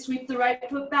slowly sweep the right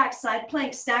foot back, side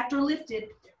plank, stacked or lifted.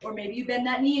 Or maybe you bend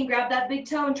that knee and grab that big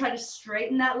toe and try to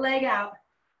straighten that leg out.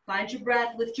 Find your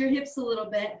breath, lift your hips a little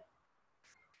bit.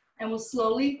 And we'll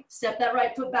slowly step that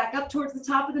right foot back up towards the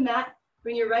top of the mat.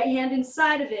 Bring your right hand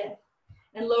inside of it.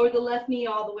 And lower the left knee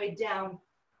all the way down.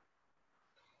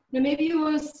 Now maybe you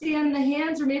want to stay on the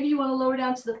hands, or maybe you want to lower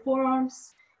down to the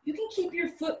forearms. You can keep your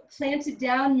foot planted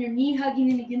down, your knee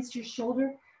hugging in against your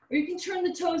shoulder, or you can turn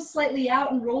the toes slightly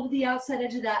out and roll to the outside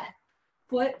edge of that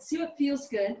foot. See what feels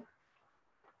good.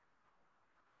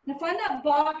 Now find that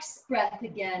box breath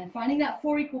again, finding that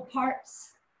 4 equal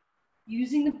parts,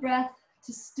 using the breath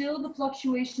to still the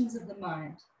fluctuations of the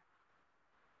mind.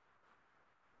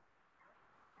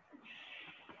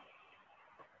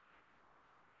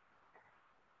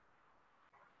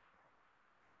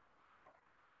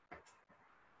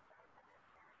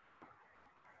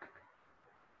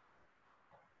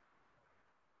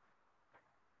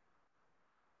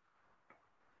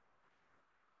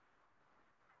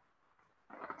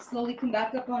 Slowly come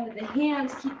back up onto the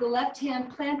hands. Keep the left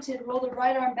hand planted. Roll the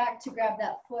right arm back to grab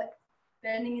that foot.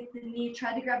 Bending at the knee.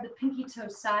 Try to grab the pinky toe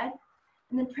side.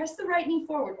 And then press the right knee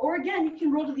forward. Or again, you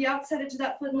can roll to the outside edge of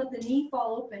that foot and let the knee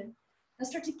fall open. Now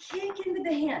start to kick into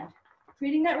the hand.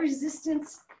 Creating that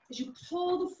resistance as you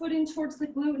pull the foot in towards the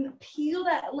glute and peel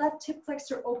that left hip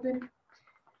flexor open.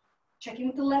 Check in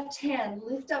with the left hand.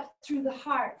 Lift up through the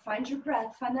heart. Find your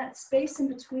breath. Find that space in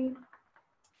between.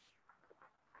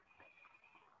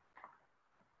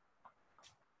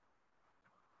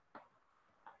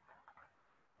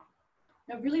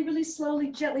 Now really, really slowly,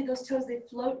 gently, those toes, they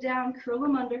float down, curl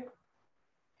them under.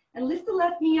 And lift the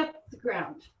left knee up the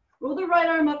ground. Roll the right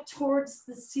arm up towards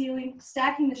the ceiling,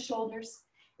 stacking the shoulders.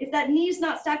 If that knee is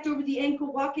not stacked over the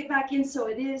ankle, walk it back in so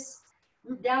it is.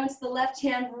 Root down into the left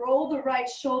hand, roll the right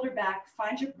shoulder back,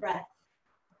 find your breath.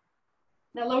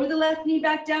 Now lower the left knee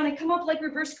back down and come up like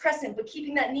reverse crescent, but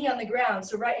keeping that knee on the ground.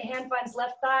 So right hand finds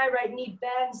left thigh, right knee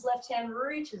bends, left hand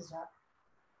reaches up.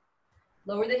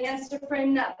 Lower the hands to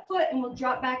frame that foot and we'll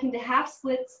drop back into half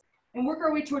splits and work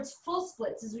our way towards full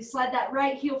splits as we slide that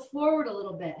right heel forward a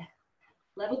little bit.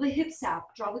 Level the hips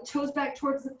out, draw the toes back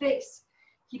towards the face.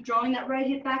 Keep drawing that right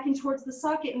hip back in towards the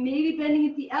socket, maybe bending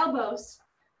at the elbows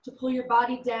to pull your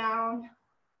body down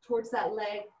towards that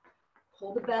leg.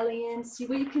 Pull the belly in, see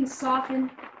what you can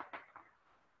soften.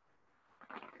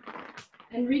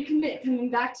 And recommit,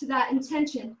 coming back to that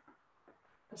intention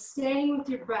of staying with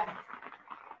your breath.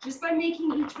 Just by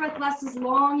making each breath last as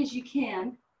long as you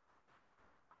can,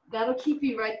 that'll keep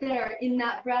you right there in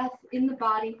that breath, in the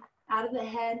body, out of the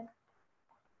head.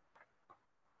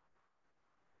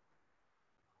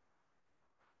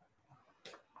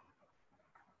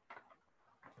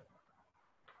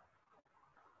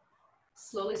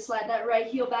 Slowly slide that right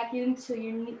heel back into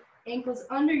your ankles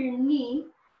under your knee.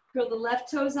 Curl the left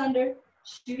toes under.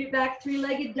 Shoot it back,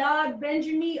 three-legged dog. Bend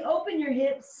your knee, open your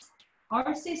hips.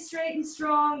 Arms stay straight and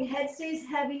strong, head stays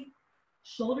heavy,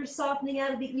 shoulders softening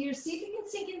out of the ears. See if you can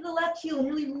sink into the left heel and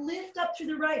really lift up through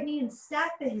the right knee and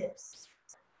stack the hips.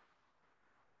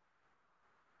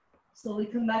 Slowly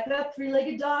come back up,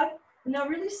 three-legged dog. And now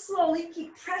really slowly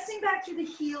keep pressing back through the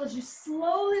heel as you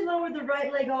slowly lower the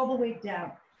right leg all the way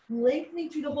down, lengthening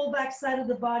through the whole back side of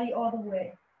the body all the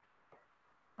way.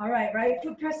 All right, right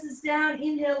foot presses down,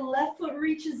 inhale, left foot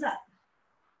reaches up.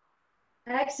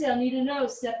 Exhale, knee to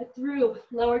nose, step it through,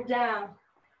 lower down.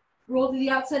 Roll to the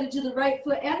outside edge of the right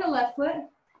foot and the left foot.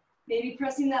 Maybe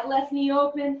pressing that left knee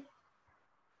open.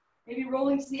 Maybe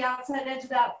rolling to the outside edge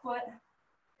of that foot.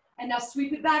 And now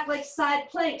sweep it back like side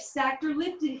plank, stacked or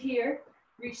lifted here.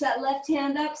 Reach that left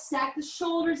hand up, stack the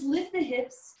shoulders, lift the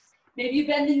hips. Maybe you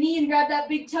bend the knee and grab that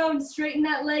big toe and straighten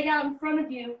that leg out in front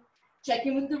of you. Check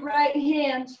in with the right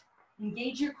hand,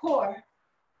 engage your core.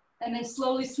 And then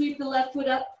slowly sweep the left foot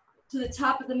up to the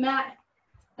top of the mat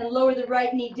and lower the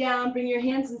right knee down. Bring your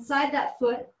hands inside that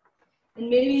foot and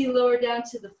maybe lower down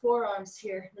to the forearms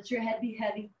here. Let your head be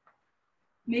heavy.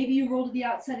 Maybe you roll to the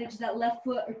outside edge of that left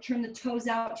foot or turn the toes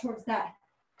out towards that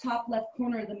top left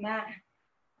corner of the mat.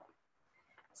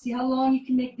 See how long you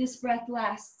can make this breath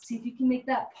last. See if you can make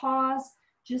that pause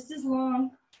just as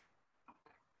long.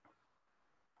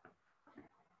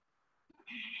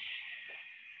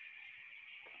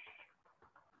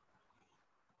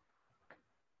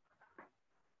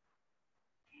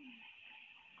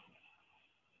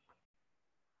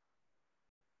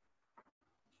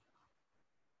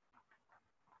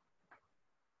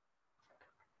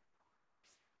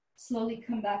 Slowly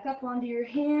come back up onto your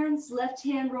hands. Left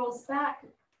hand rolls back.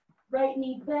 Right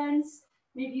knee bends.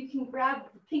 Maybe you can grab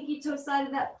the pinky toe side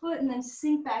of that foot and then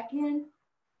sink back in.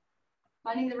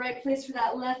 Finding the right place for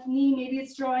that left knee. Maybe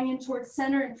it's drawing in towards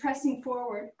center and pressing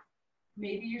forward.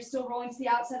 Maybe you're still rolling to the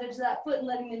outside edge of that foot and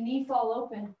letting the knee fall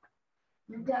open.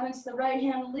 Move down into the right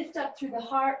hand, lift up through the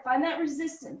heart. Find that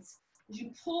resistance as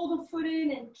you pull the foot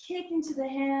in and kick into the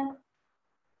hand.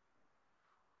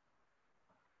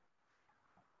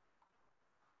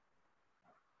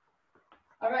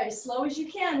 All right, as slow as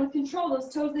you can with control.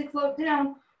 Those toes, they float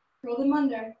down. Roll them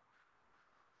under.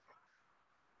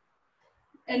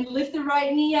 And lift the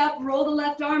right knee up, roll the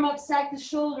left arm up, stack the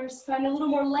shoulders. Find a little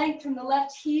more length from the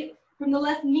left heel, from the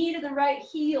left knee to the right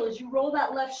heel as you roll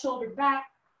that left shoulder back.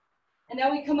 And now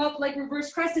we come up like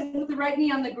reverse crescent with the right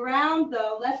knee on the ground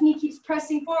though. Left knee keeps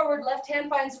pressing forward, left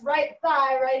hand finds right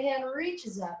thigh, right hand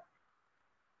reaches up.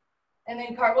 And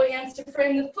then cartwheel hands to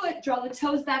frame the foot, draw the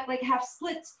toes back like half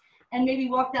splits, and maybe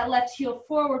walk that left heel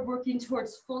forward, working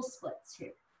towards full splits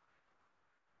here.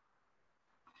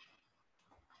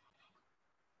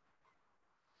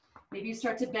 Maybe you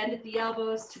start to bend at the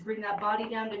elbows to bring that body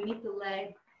down to meet the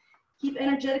leg. Keep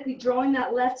energetically drawing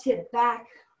that left hip back.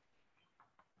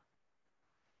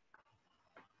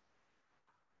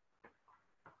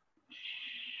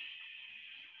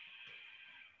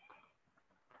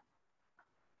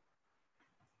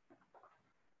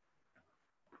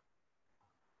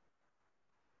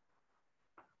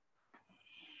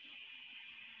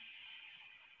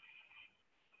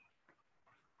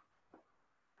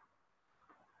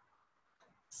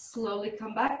 Slowly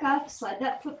come back up, slide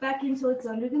that foot back until it's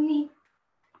under the knee.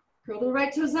 Curl the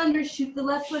right toes under, shoot the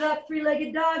left foot up,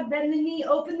 three-legged dog, bend the knee,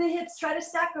 open the hips, try to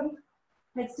stack them.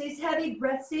 Head stays heavy,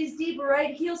 breath stays deep,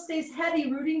 right heel stays heavy,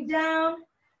 rooting down,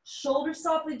 shoulders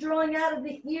softly drawing out of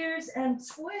the ears, and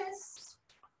twist.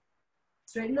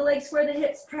 Straighten the legs, square the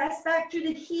hips, press back through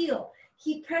the heel.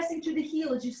 Keep pressing through the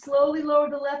heel as you slowly lower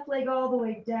the left leg all the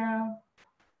way down.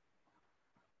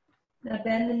 Now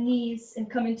bend the knees and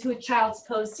come into a child's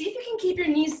pose. See if you can keep your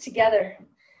knees together.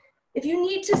 If you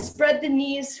need to spread the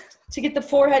knees to get the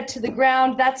forehead to the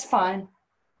ground, that's fine.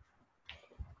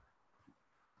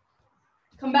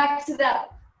 Come back to that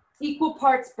equal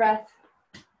parts breath.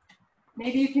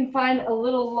 Maybe you can find a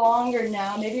little longer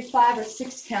now, maybe 5 or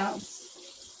 6 counts.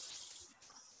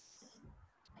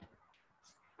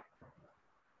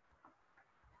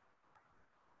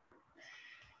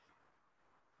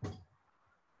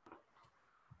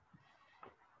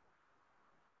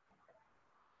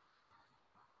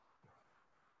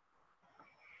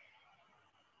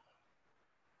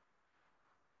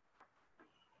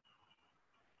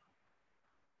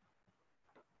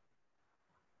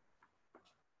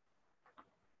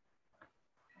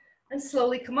 And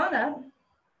slowly come on up.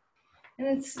 And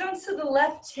then sit onto the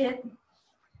left hip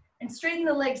and straighten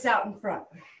the legs out in front.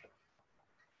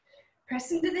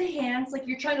 Press into the hands like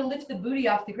you're trying to lift the booty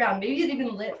off the ground. Maybe it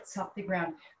even lifts off the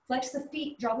ground. Flex the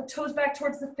feet, draw the toes back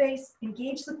towards the face,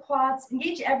 engage the quads,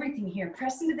 engage everything here.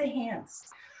 Press into the hands.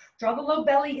 Draw the low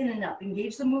belly in and up,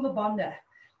 engage the mula bandha.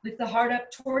 Lift the heart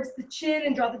up towards the chin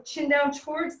and draw the chin down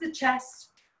towards the chest.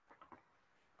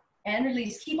 And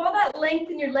release. Keep all that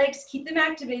length in your legs. Keep them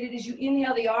activated as you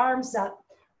inhale the arms up.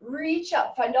 Reach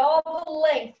up. Find all the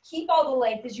length. Keep all the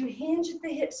length as you hinge at the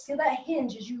hips. Feel that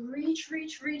hinge as you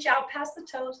reach out past the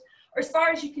toes or as far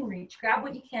as you can reach. Grab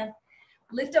what you can.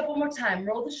 Lift up one more time.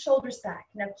 Roll the shoulders back.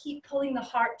 Now keep pulling the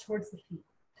heart towards the feet.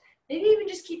 Maybe even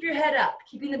just keep your head up,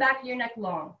 keeping the back of your neck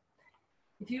long.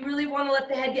 If you really want to let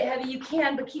the head get heavy, you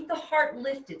can, but keep the heart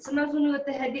lifted. Sometimes when we let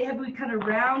the head get heavy, we kind of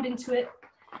round into it.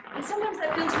 And sometimes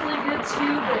that feels really good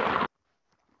too, but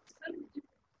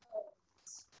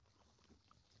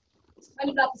it's kind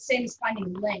of about the same as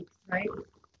finding length, right?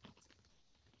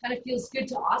 Kind of feels good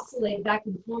to oscillate back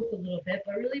and forth a little bit,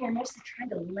 but really we're mostly trying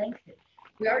to lengthen.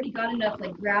 We already got enough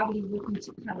like gravity working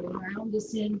to kind of round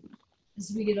us in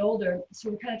as we get older,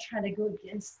 so we're kind of trying to go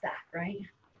against that, right?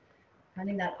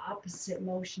 Finding that opposite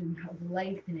motion of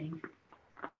lengthening.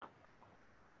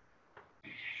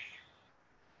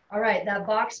 All right, that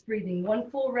box breathing,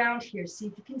 one full round here. See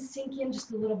if you can sink in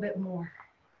just a little bit more.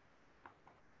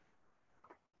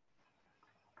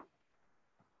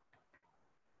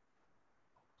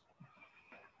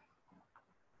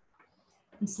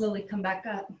 And slowly come back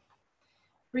up.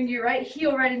 Bring your right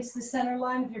heel right into the center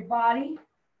line of your body.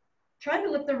 Try to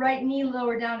lift the right knee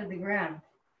lower down to the ground.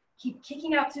 Keep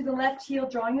kicking out through the left heel,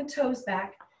 drawing the toes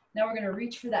back. Now we're gonna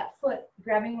reach for that foot,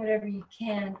 grabbing whatever you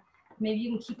can. Maybe you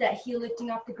can keep that heel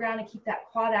lifting off the ground and keep that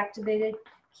quad activated.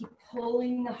 Keep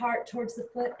pulling the heart towards the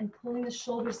foot and pulling the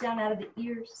shoulders down out of the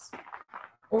ears.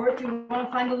 Or if you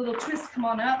wanna find a little twist, come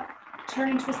on up.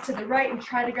 Turn and twist to the right and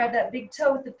try to grab that big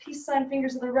toe with the peace sign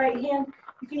fingers of the right hand.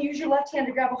 You can use your left hand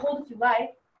to grab a hold if you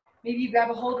like. Maybe you grab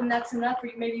a hold and that's enough, or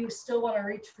maybe you still want to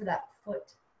reach for that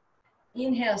foot.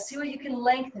 Inhale, see what you can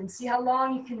lengthen, see how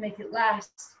long you can make it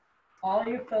last. All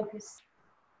your focus.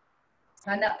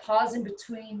 Find that pause in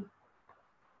between.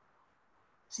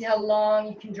 See how long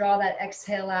you can draw that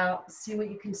exhale out. See what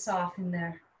you can soften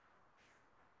there.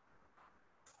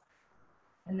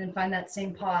 And then find that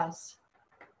same pause.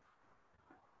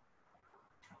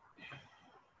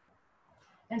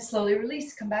 And slowly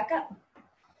release, come back up.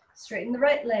 Straighten the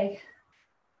right leg.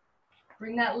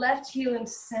 Bring that left heel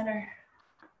into center.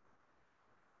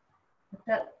 Let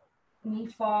that knee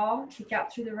fall, kick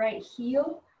out through the right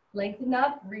heel. Lengthen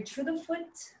up, reach for the foot.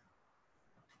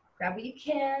 Grab what you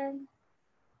can.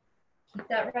 Keep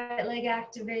that right leg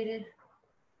activated.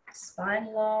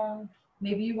 Spine long.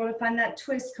 Maybe you want to find that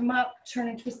twist, come up, turn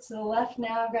and twist to the left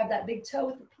now. Grab that big toe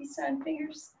with the peace sign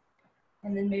fingers.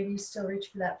 And then maybe you still reach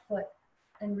for that foot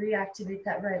and reactivate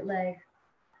that right leg.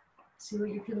 See what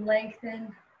you can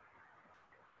lengthen.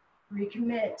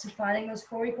 Recommit to finding those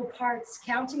 4 equal parts,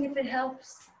 counting if it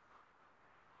helps.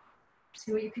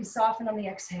 See what you can soften on the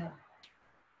exhale.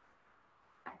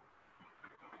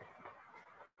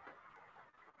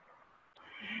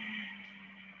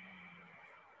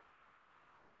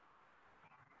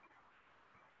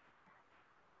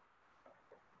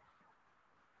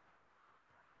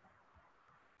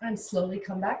 And slowly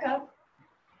come back up.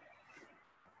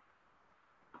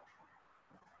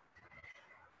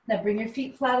 Now bring your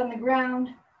feet flat on the ground.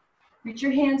 Reach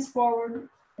your hands forward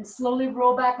and slowly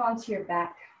roll back onto your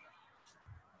back.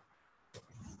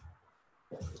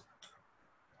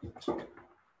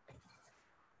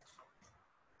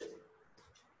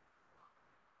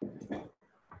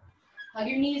 Hug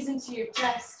your knees into your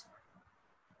chest.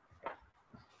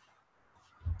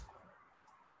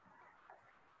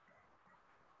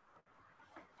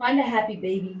 Find a happy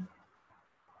baby.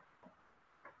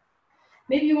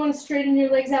 Maybe you want to straighten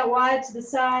your legs out wide to the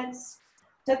sides.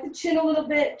 Tuck the chin a little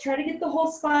bit. Try to get the whole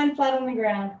spine flat on the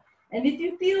ground. And if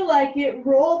you feel like it,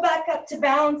 roll back up to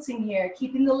balancing here,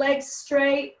 keeping the legs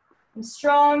straight and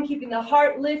strong, keeping the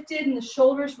heart lifted and the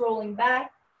shoulders rolling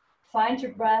back. Find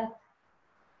your breath.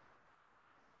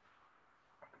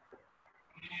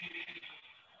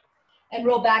 And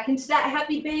roll back into that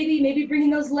happy baby, maybe bringing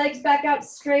those legs back out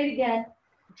straight again.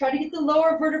 Try to get the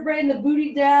lower vertebrae and the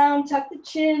booty down, tuck the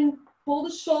chin, pull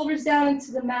the shoulders down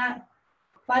into the mat.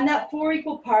 Find that 4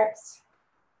 equal parts.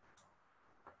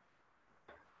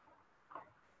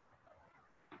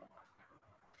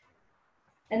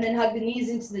 And then hug the knees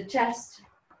into the chest.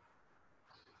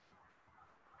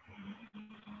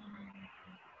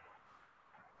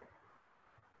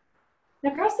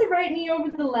 Now cross the right knee over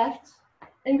the left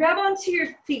and grab onto your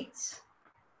feet,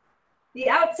 the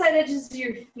outside edges of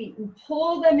your feet, and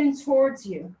pull them in towards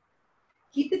you.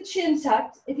 Keep the chin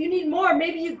tucked. If you need more,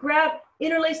 maybe you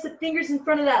interlace the fingers in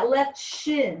front of that left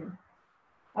shin.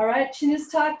 All right, chin is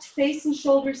tucked, face and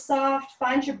shoulders soft.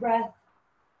 Find your breath.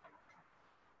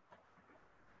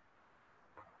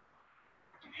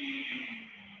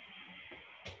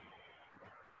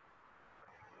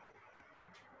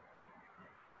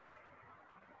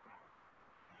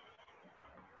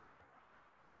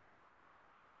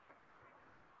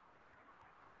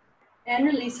 And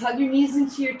release. Hug your knees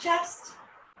into your chest.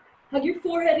 Hug your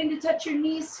forehead in to touch your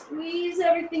knees. Squeeze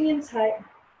everything in tight.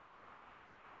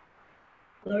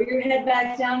 Lower your head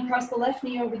back down. Cross the left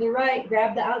knee over the right.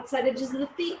 Grab the outside edges of the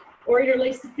feet or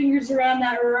interlace the fingers around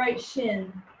that right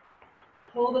shin.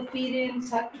 Pull the feet in.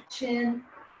 Tuck the chin.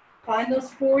 Find those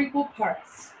 4 equal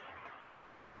parts.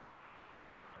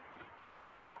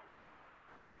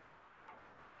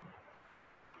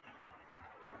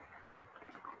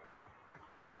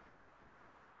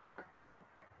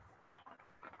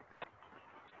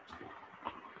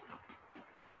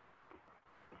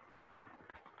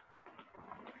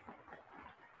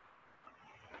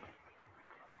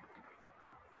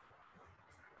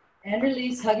 And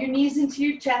release. Hug your knees into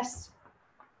your chest.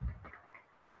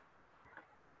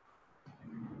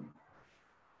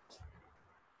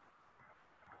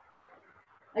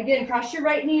 Again, cross your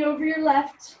right knee over your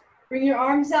left. Bring your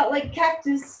arms out like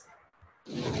cactus.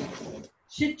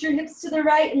 Shift your hips to the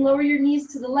right and lower your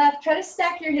knees to the left. Try to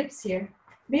stack your hips here.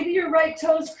 Maybe your right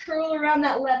toes curl around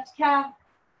that left calf.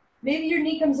 Maybe your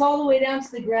knee comes all the way down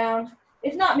to the ground.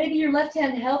 If not, maybe your left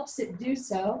hand helps it do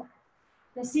so.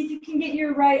 Now see if you can get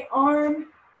your right arm,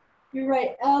 your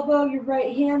right elbow, your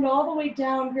right hand all the way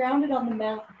down, grounded on the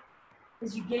mat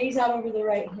as you gaze out over the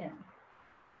right hand.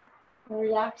 Now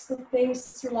relax the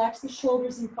face, relax the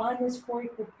shoulders, and find those 4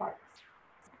 equal parts.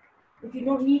 If you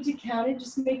don't need to count it,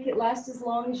 just make it last as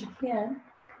long as you can.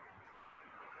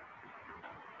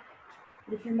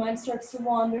 If your mind starts to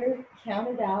wander, count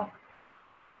it out.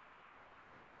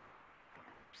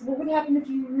 So what would happen if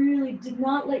you really did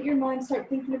not let your mind start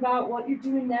thinking about what you're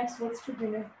doing next, what's for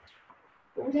dinner?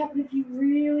 What would happen if you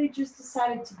really just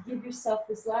decided to give yourself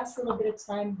this last little bit of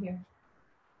time here?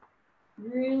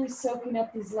 Really soaking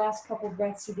up these last couple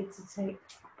breaths you get to take.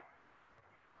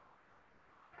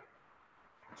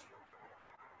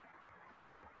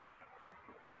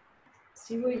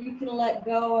 See what you can let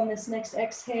go on this next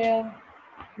exhale.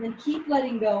 And then keep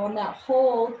letting go on that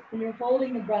hold when you're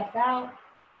holding the breath out.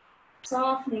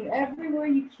 Softening everywhere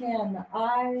you can, the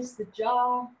eyes, the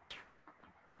jaw.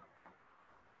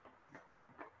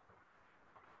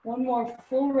 One more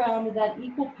full round of that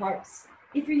equal parts.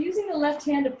 If you're using the left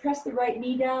hand to press the right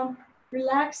knee down,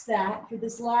 relax that for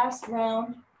this last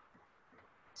round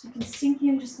so you can sink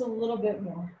in just a little bit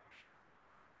more.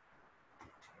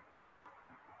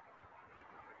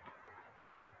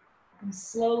 And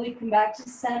slowly come back to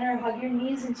center, hug your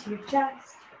knees into your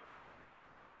chest.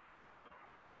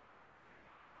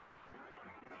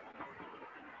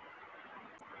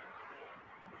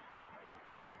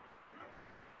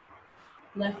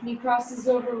 Left knee crosses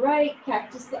over right,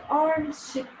 cactus the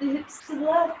arms, shift the hips to the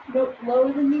left, nope,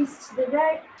 lower the knees to the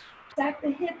right, stack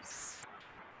the hips.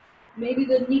 Maybe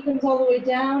the knee comes all the way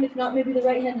down, if not, maybe the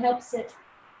right hand helps it.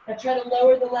 Now try to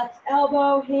lower the left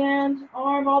elbow, hand,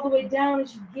 arm all the way down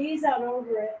as you gaze out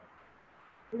over it.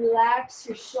 Relax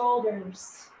your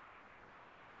shoulders.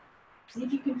 See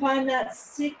if you can find that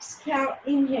 6 count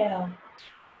inhale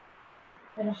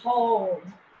and hold.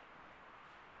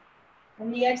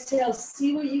 On the exhale,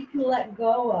 see what you can let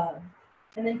go of.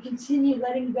 And then continue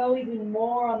letting go even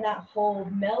more on that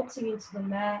hold, melting into the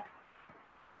mat.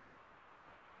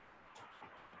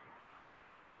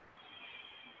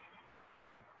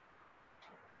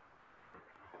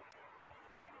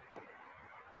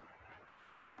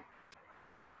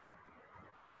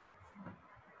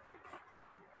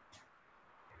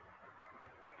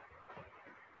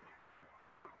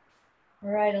 All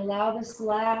right, allow this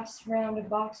last round of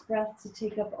box breath to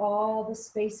take up all the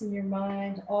space in your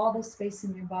mind, all the space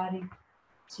in your body,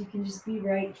 so you can just be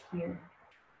right here.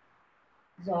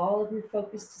 Use all of your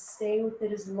focus to stay with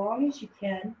it as long as you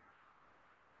can,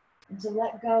 and to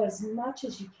let go as much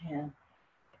as you can.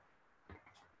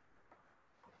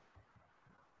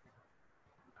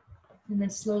 And then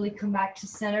slowly come back to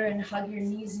center and hug your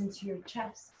knees into your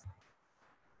chest.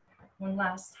 One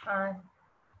last time.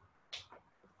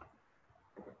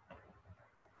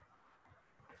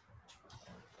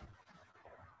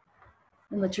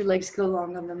 And let your legs go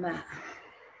long on the mat.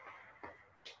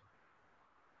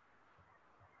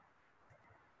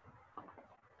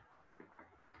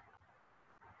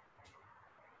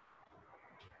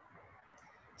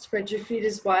 Spread your feet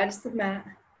as wide as the mat.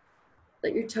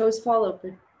 Let your toes fall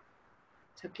open.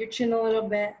 Tuck your chin a little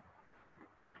bit.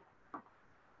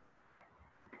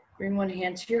 Bring one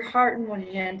hand to your heart and one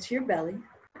hand to your belly.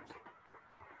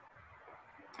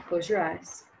 Close your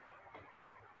eyes.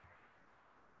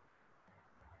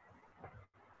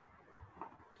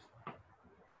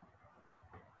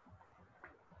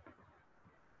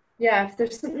 Yeah, if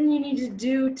there's something you need to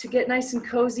do to get nice and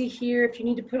cozy here, if you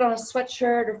need to put on a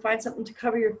sweatshirt or find something to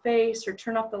cover your face or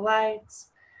turn off the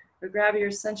lights or grab your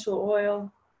essential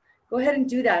oil, go ahead and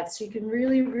do that so you can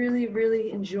really, really,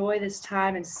 really enjoy this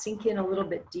time and sink in a little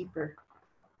bit deeper.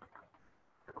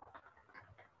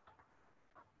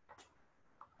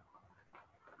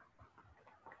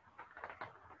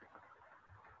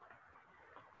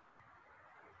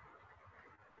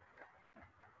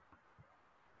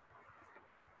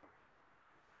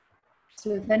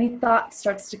 So if any thought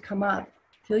starts to come up,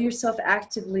 feel yourself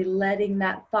actively letting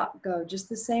that thought go, just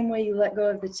the same way you let go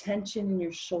of the tension in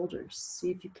your shoulders. See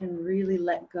if you can really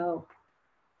let go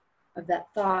of that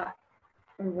thought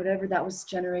or whatever that was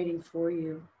generating for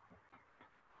you.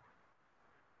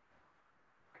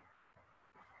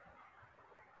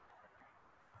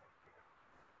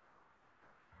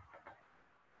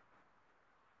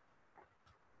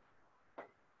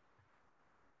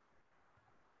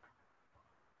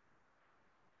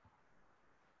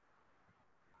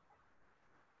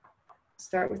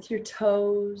 Start with your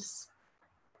toes.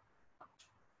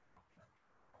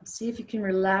 See if you can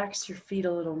relax your feet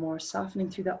a little more, softening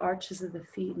through the arches of the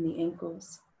feet and the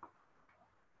ankles.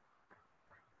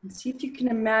 And see if you can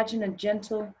imagine a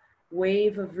gentle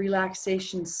wave of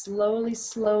relaxation slowly,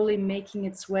 slowly making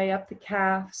its way up the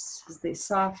calves as they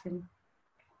soften.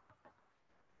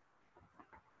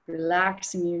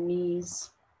 Relaxing your knees.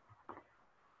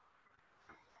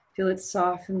 Feel it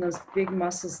soften those big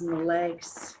muscles in the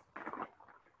legs.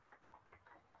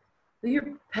 Feel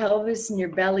your pelvis and your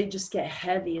belly just get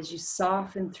heavy as you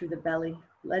soften through the belly,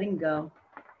 letting go.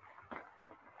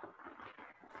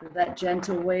 Feel that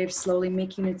gentle wave slowly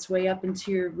making its way up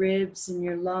into your ribs and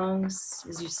your lungs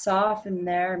as you soften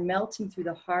there, melting through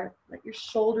the heart. Let your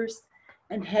shoulders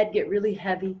and head get really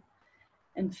heavy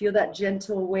and feel that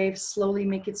gentle wave slowly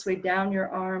make its way down your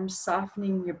arms,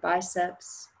 softening your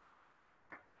biceps,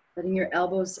 letting your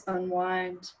elbows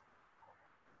unwind.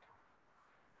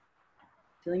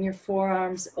 Feeling your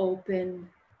forearms open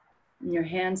and your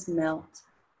hands melt.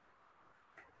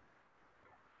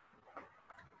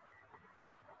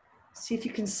 See if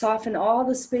you can soften all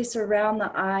the space around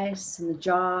the eyes and the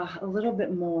jaw a little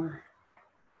bit more.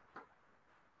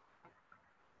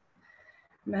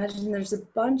 Imagine there's a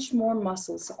bunch more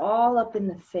muscles all up in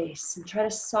the face and try to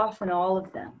soften all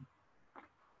of them.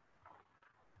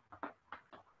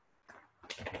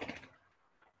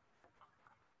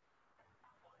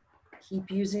 Keep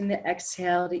using the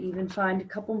exhale to even find a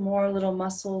couple more little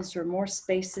muscles or more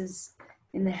spaces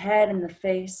in the head and the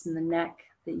face and the neck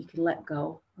that you can let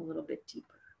go a little bit deeper.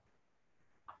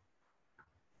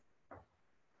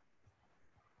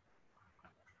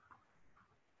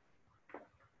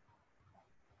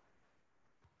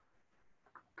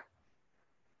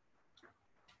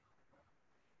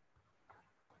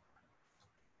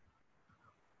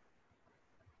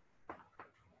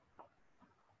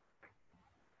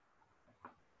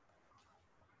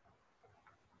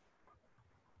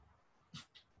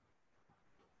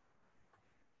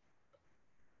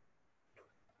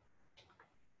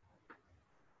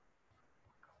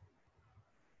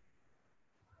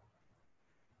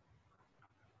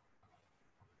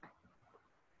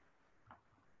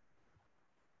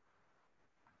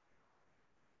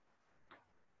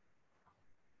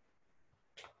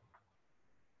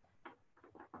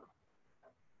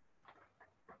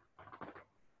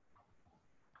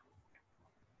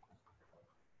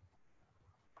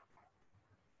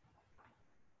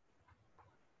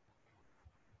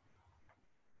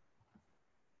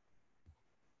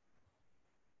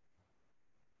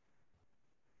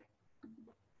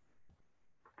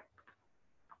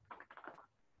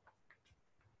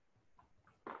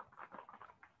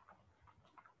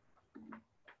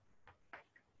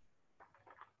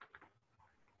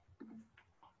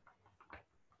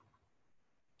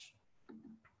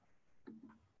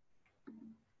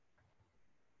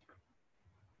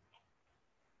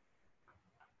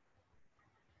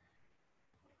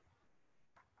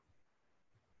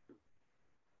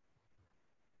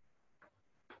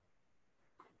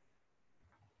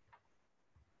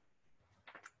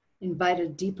 Invite a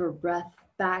deeper breath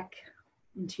back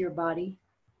into your body.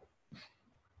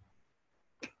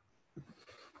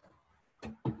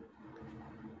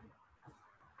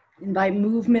 Invite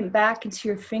movement back into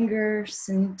your fingers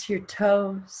and into your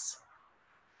toes.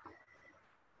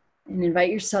 And invite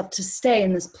yourself to stay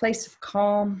in this place of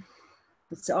calm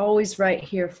that's always right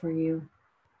here for you.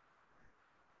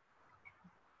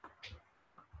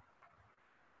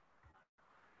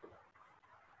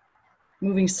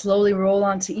 Moving slowly, roll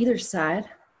onto either side.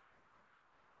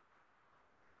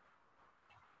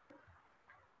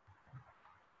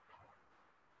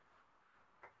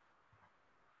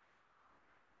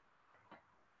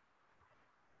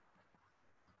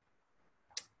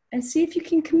 And see if you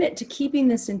can commit to keeping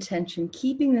this intention,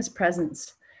 keeping this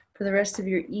presence for the rest of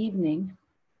your evening.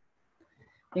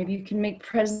 Maybe you can make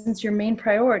presence your main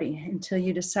priority until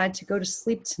you decide to go to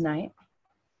sleep tonight.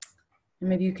 And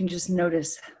maybe you can just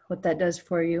notice what that does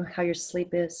for you, how your sleep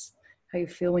is, how you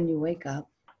feel when you wake up.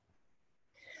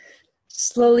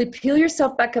 Slowly peel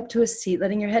yourself back up to a seat,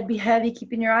 letting your head be heavy,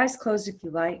 keeping your eyes closed if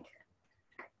you like.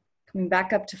 Coming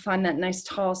back up to find that nice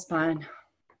tall spine.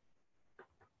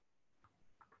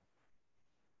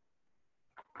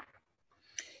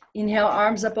 Inhale,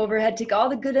 arms up overhead. Take all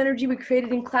the good energy we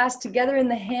created in class together in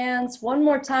the hands. One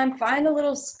more time, find a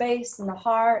little space in the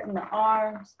heart and the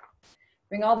arms.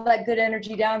 Bring all that good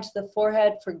energy down to the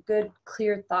forehead for good,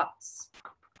 clear thoughts.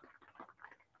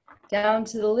 Down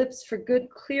to the lips for good,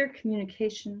 clear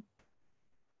communication.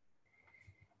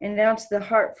 And down to the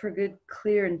heart for good,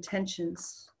 clear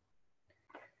intentions.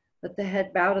 Let the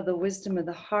head bow to the wisdom of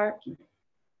the heart.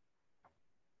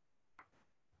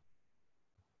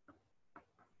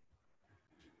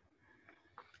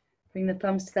 Bring the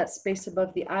thumbs to that space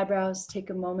above the eyebrows. Take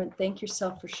a moment. Thank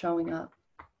yourself for showing up.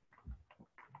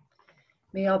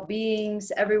 May all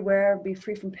beings everywhere be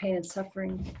free from pain and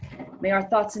suffering. May our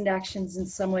thoughts and actions in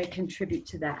some way contribute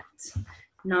to that.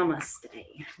 Namaste.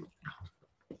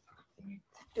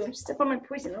 Don't step on my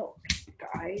poison oak,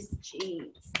 guys.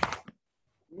 Jeez.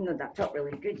 You know, that felt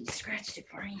really good. You scratched it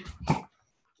for me. Get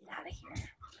out of here.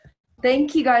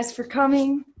 Thank you guys for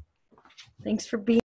coming. Thanks for being